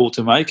easy call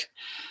to make.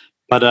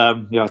 But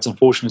it's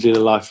unfortunately the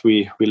life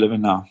we live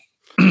in now.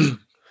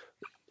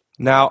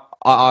 Now,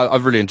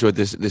 I've really enjoyed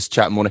this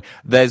chat morning.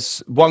 There's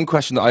one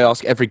question that I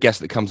ask every guest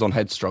that comes on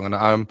Headstrong, and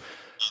I'm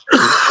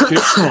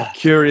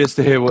curious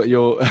to hear what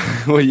your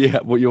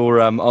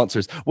answer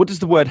is. What does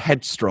the word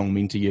headstrong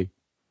mean to you?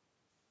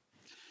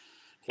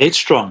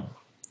 Headstrong.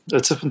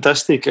 It's a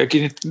fantastic.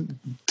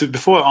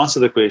 Before I answer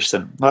the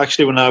question,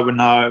 actually, when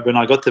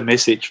I got the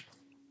message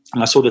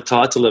and I saw the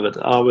title of it,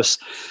 I was,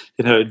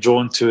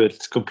 drawn to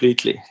it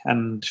completely.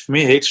 And for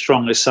me,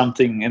 Headstrong is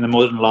something in the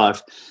modern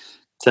life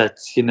that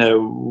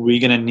we're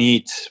going to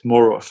need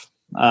more of.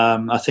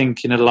 I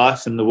think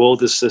life and the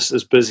world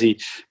is busy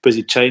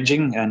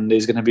changing, and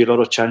there's going to be a lot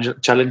of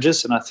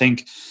challenges. And I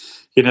think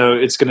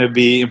it's going to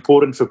be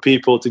important for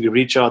people to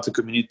reach out to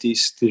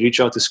communities, to reach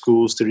out to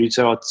schools, to reach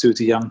out to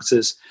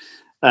youngsters,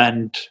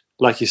 and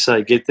like you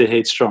say, get their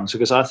head strong. So,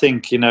 because I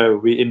think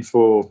we're in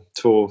for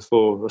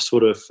a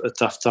sort of a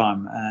tough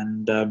time,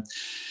 and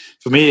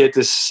for me, it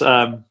is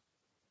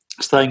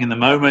staying in the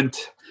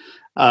moment.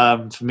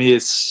 For me,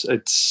 it's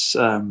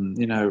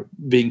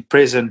being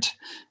present.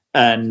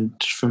 And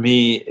for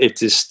me,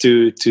 it is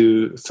to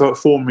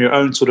form your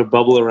own sort of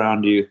bubble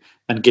around you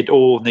and get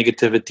all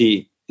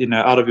negativity,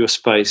 out of your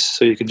space,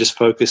 so you can just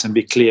focus and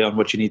be clear on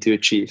what you need to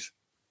achieve.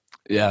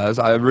 Yeah,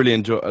 I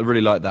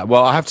really like that.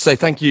 Well, I have to say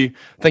thank you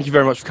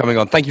very much for coming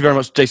on. Thank you very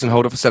much, Jason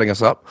Holder, for setting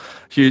us up.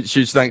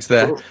 Huge thanks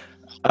there. Cool.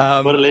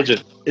 What a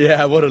legend.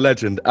 Yeah, what a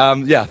legend.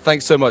 Yeah,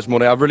 thanks so much,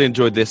 Morné. I've really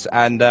enjoyed this,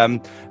 and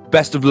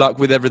best of luck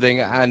with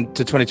everything and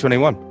to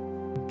 2021.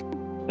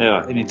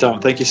 Yeah, anytime.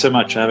 Thank you so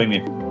much for having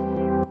me.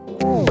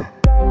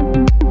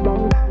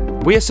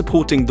 We are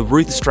supporting the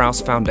Ruth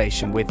Strauss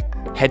Foundation with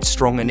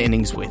Headstrong and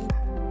Innings With.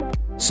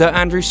 Sir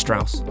Andrew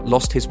Strauss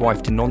lost his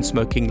wife to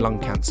non-smoking lung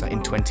cancer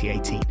in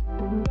 2018.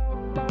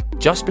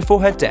 Just before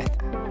her death,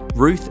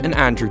 Ruth and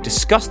Andrew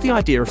discussed the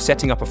idea of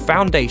setting up a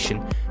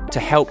foundation to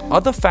help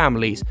other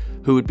families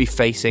who would be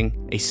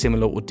facing a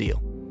similar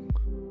ordeal.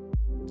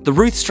 The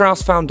Ruth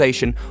Strauss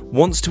Foundation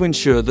wants to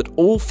ensure that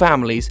all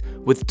families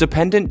with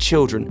dependent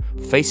children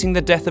facing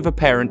the death of a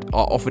parent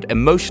are offered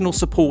emotional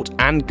support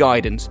and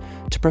guidance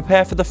to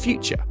prepare for the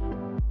future,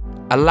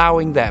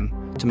 allowing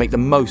them to make the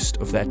most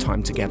of their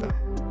time together.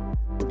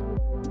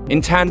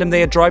 In tandem,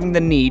 they are driving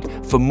the need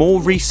for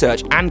more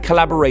research and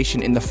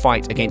collaboration in the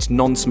fight against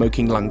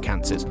non-smoking lung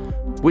cancers,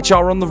 which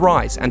are on the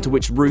rise and to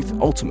which Ruth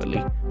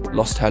ultimately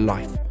lost her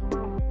life.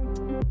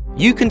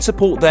 You can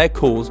support their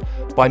cause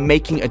by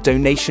making a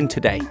donation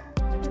today.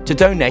 To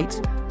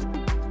donate,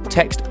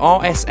 text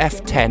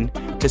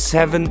RSF10 to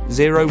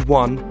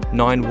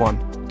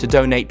 70191 to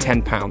donate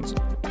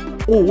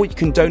 £10. Or you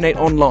can donate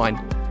online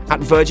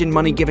at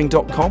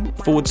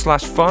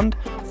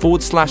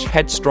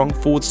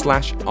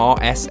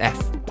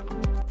virginmoneygiving.com/fund/headstrong/RSF.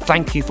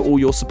 Thank you for all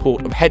your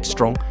support of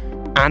Headstrong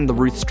and the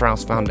Ruth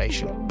Strauss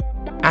Foundation.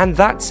 And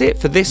that's it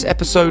for this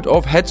episode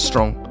of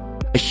Headstrong.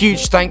 A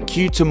huge thank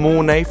you to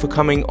Morné for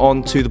coming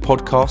on to the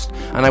podcast,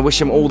 and I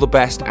wish him all the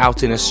best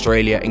out in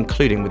Australia,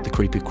 including with the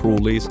creepy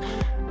crawlies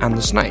and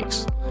the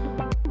snakes.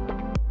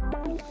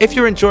 If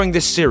you're enjoying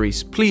this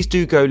series, please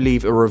do go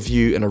leave a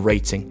review and a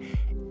rating.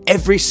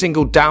 Every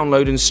single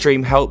download and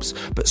stream helps,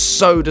 but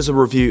so does a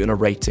review and a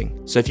rating.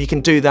 So if you can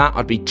do that,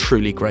 I'd be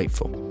truly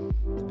grateful.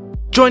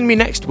 Join me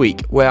next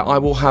week, where I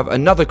will have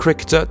another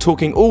cricketer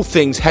talking all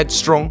things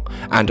Headstrong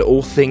and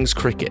all things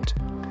cricket.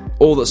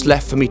 All that's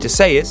left for me to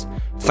say is,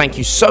 thank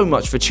you so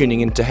much for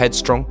tuning in to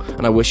Headstrong,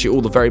 and I wish you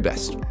all the very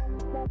best.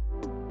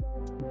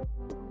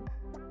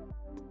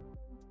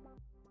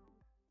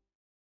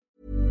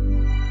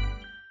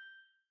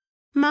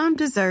 Mom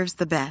deserves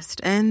the best,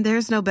 and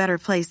there's no better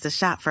place to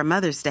shop for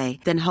Mother's Day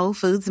than Whole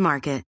Foods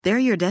Market. They're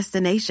your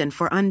destination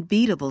for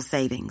unbeatable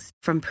savings,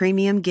 from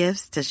premium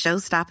gifts to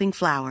show-stopping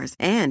flowers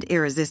and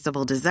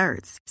irresistible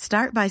desserts.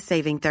 Start by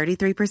saving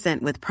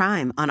 33% with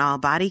Prime on all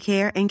body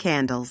care and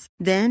candles.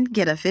 Then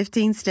get a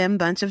 15-stem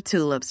bunch of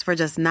tulips for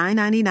just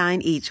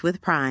 $9.99 each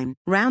with Prime.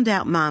 Round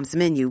out Mom's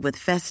menu with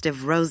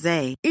festive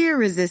rosé,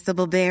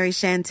 irresistible berry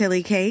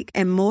chantilly cake,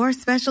 and more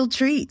special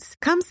treats.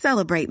 Come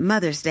celebrate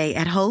Mother's Day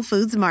at Whole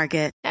Foods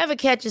Market. Ever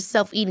catch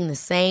yourself eating the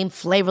same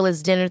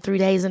flavorless dinner 3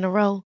 days in a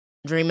row?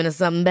 Dreaming of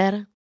something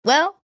better?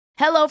 Well,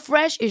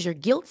 HelloFresh is your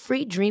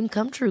guilt-free dream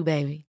come true,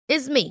 baby.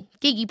 It's me,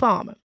 Keke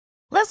Palmer.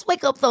 Let's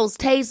wake up those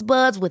taste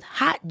buds with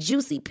hot,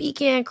 juicy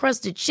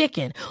pecan-crusted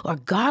chicken or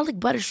garlic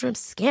butter shrimp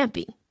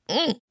scampi.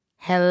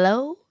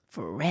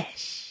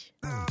 HelloFresh.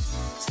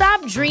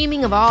 Stop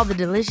dreaming of all the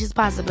delicious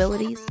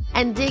possibilities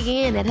and dig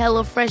in at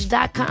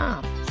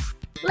HelloFresh.com.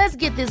 Let's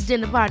get this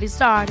dinner party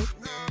started.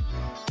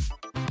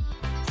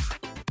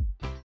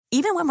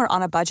 Even when we're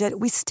on a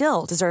budget, we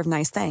still deserve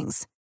nice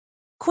things.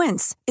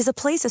 Quince is a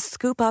place to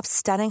scoop up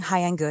stunning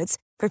high-end goods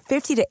for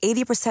 50 to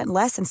 80%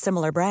 less than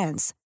similar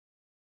brands.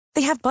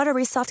 They have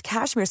buttery soft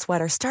cashmere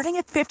sweaters starting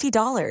at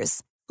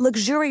 $50,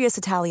 luxurious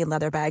Italian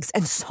leather bags,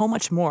 and so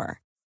much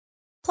more.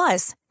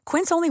 Plus,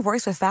 Quince only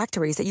works with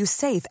factories that use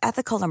safe,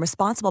 ethical, and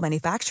responsible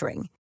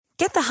manufacturing.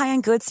 Get the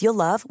high-end goods you'll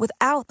love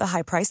without the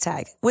high price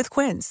tag with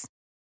Quince.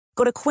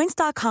 Go to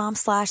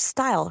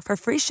quince.com/style for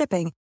free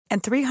shipping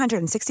and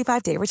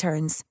 365-day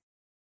returns.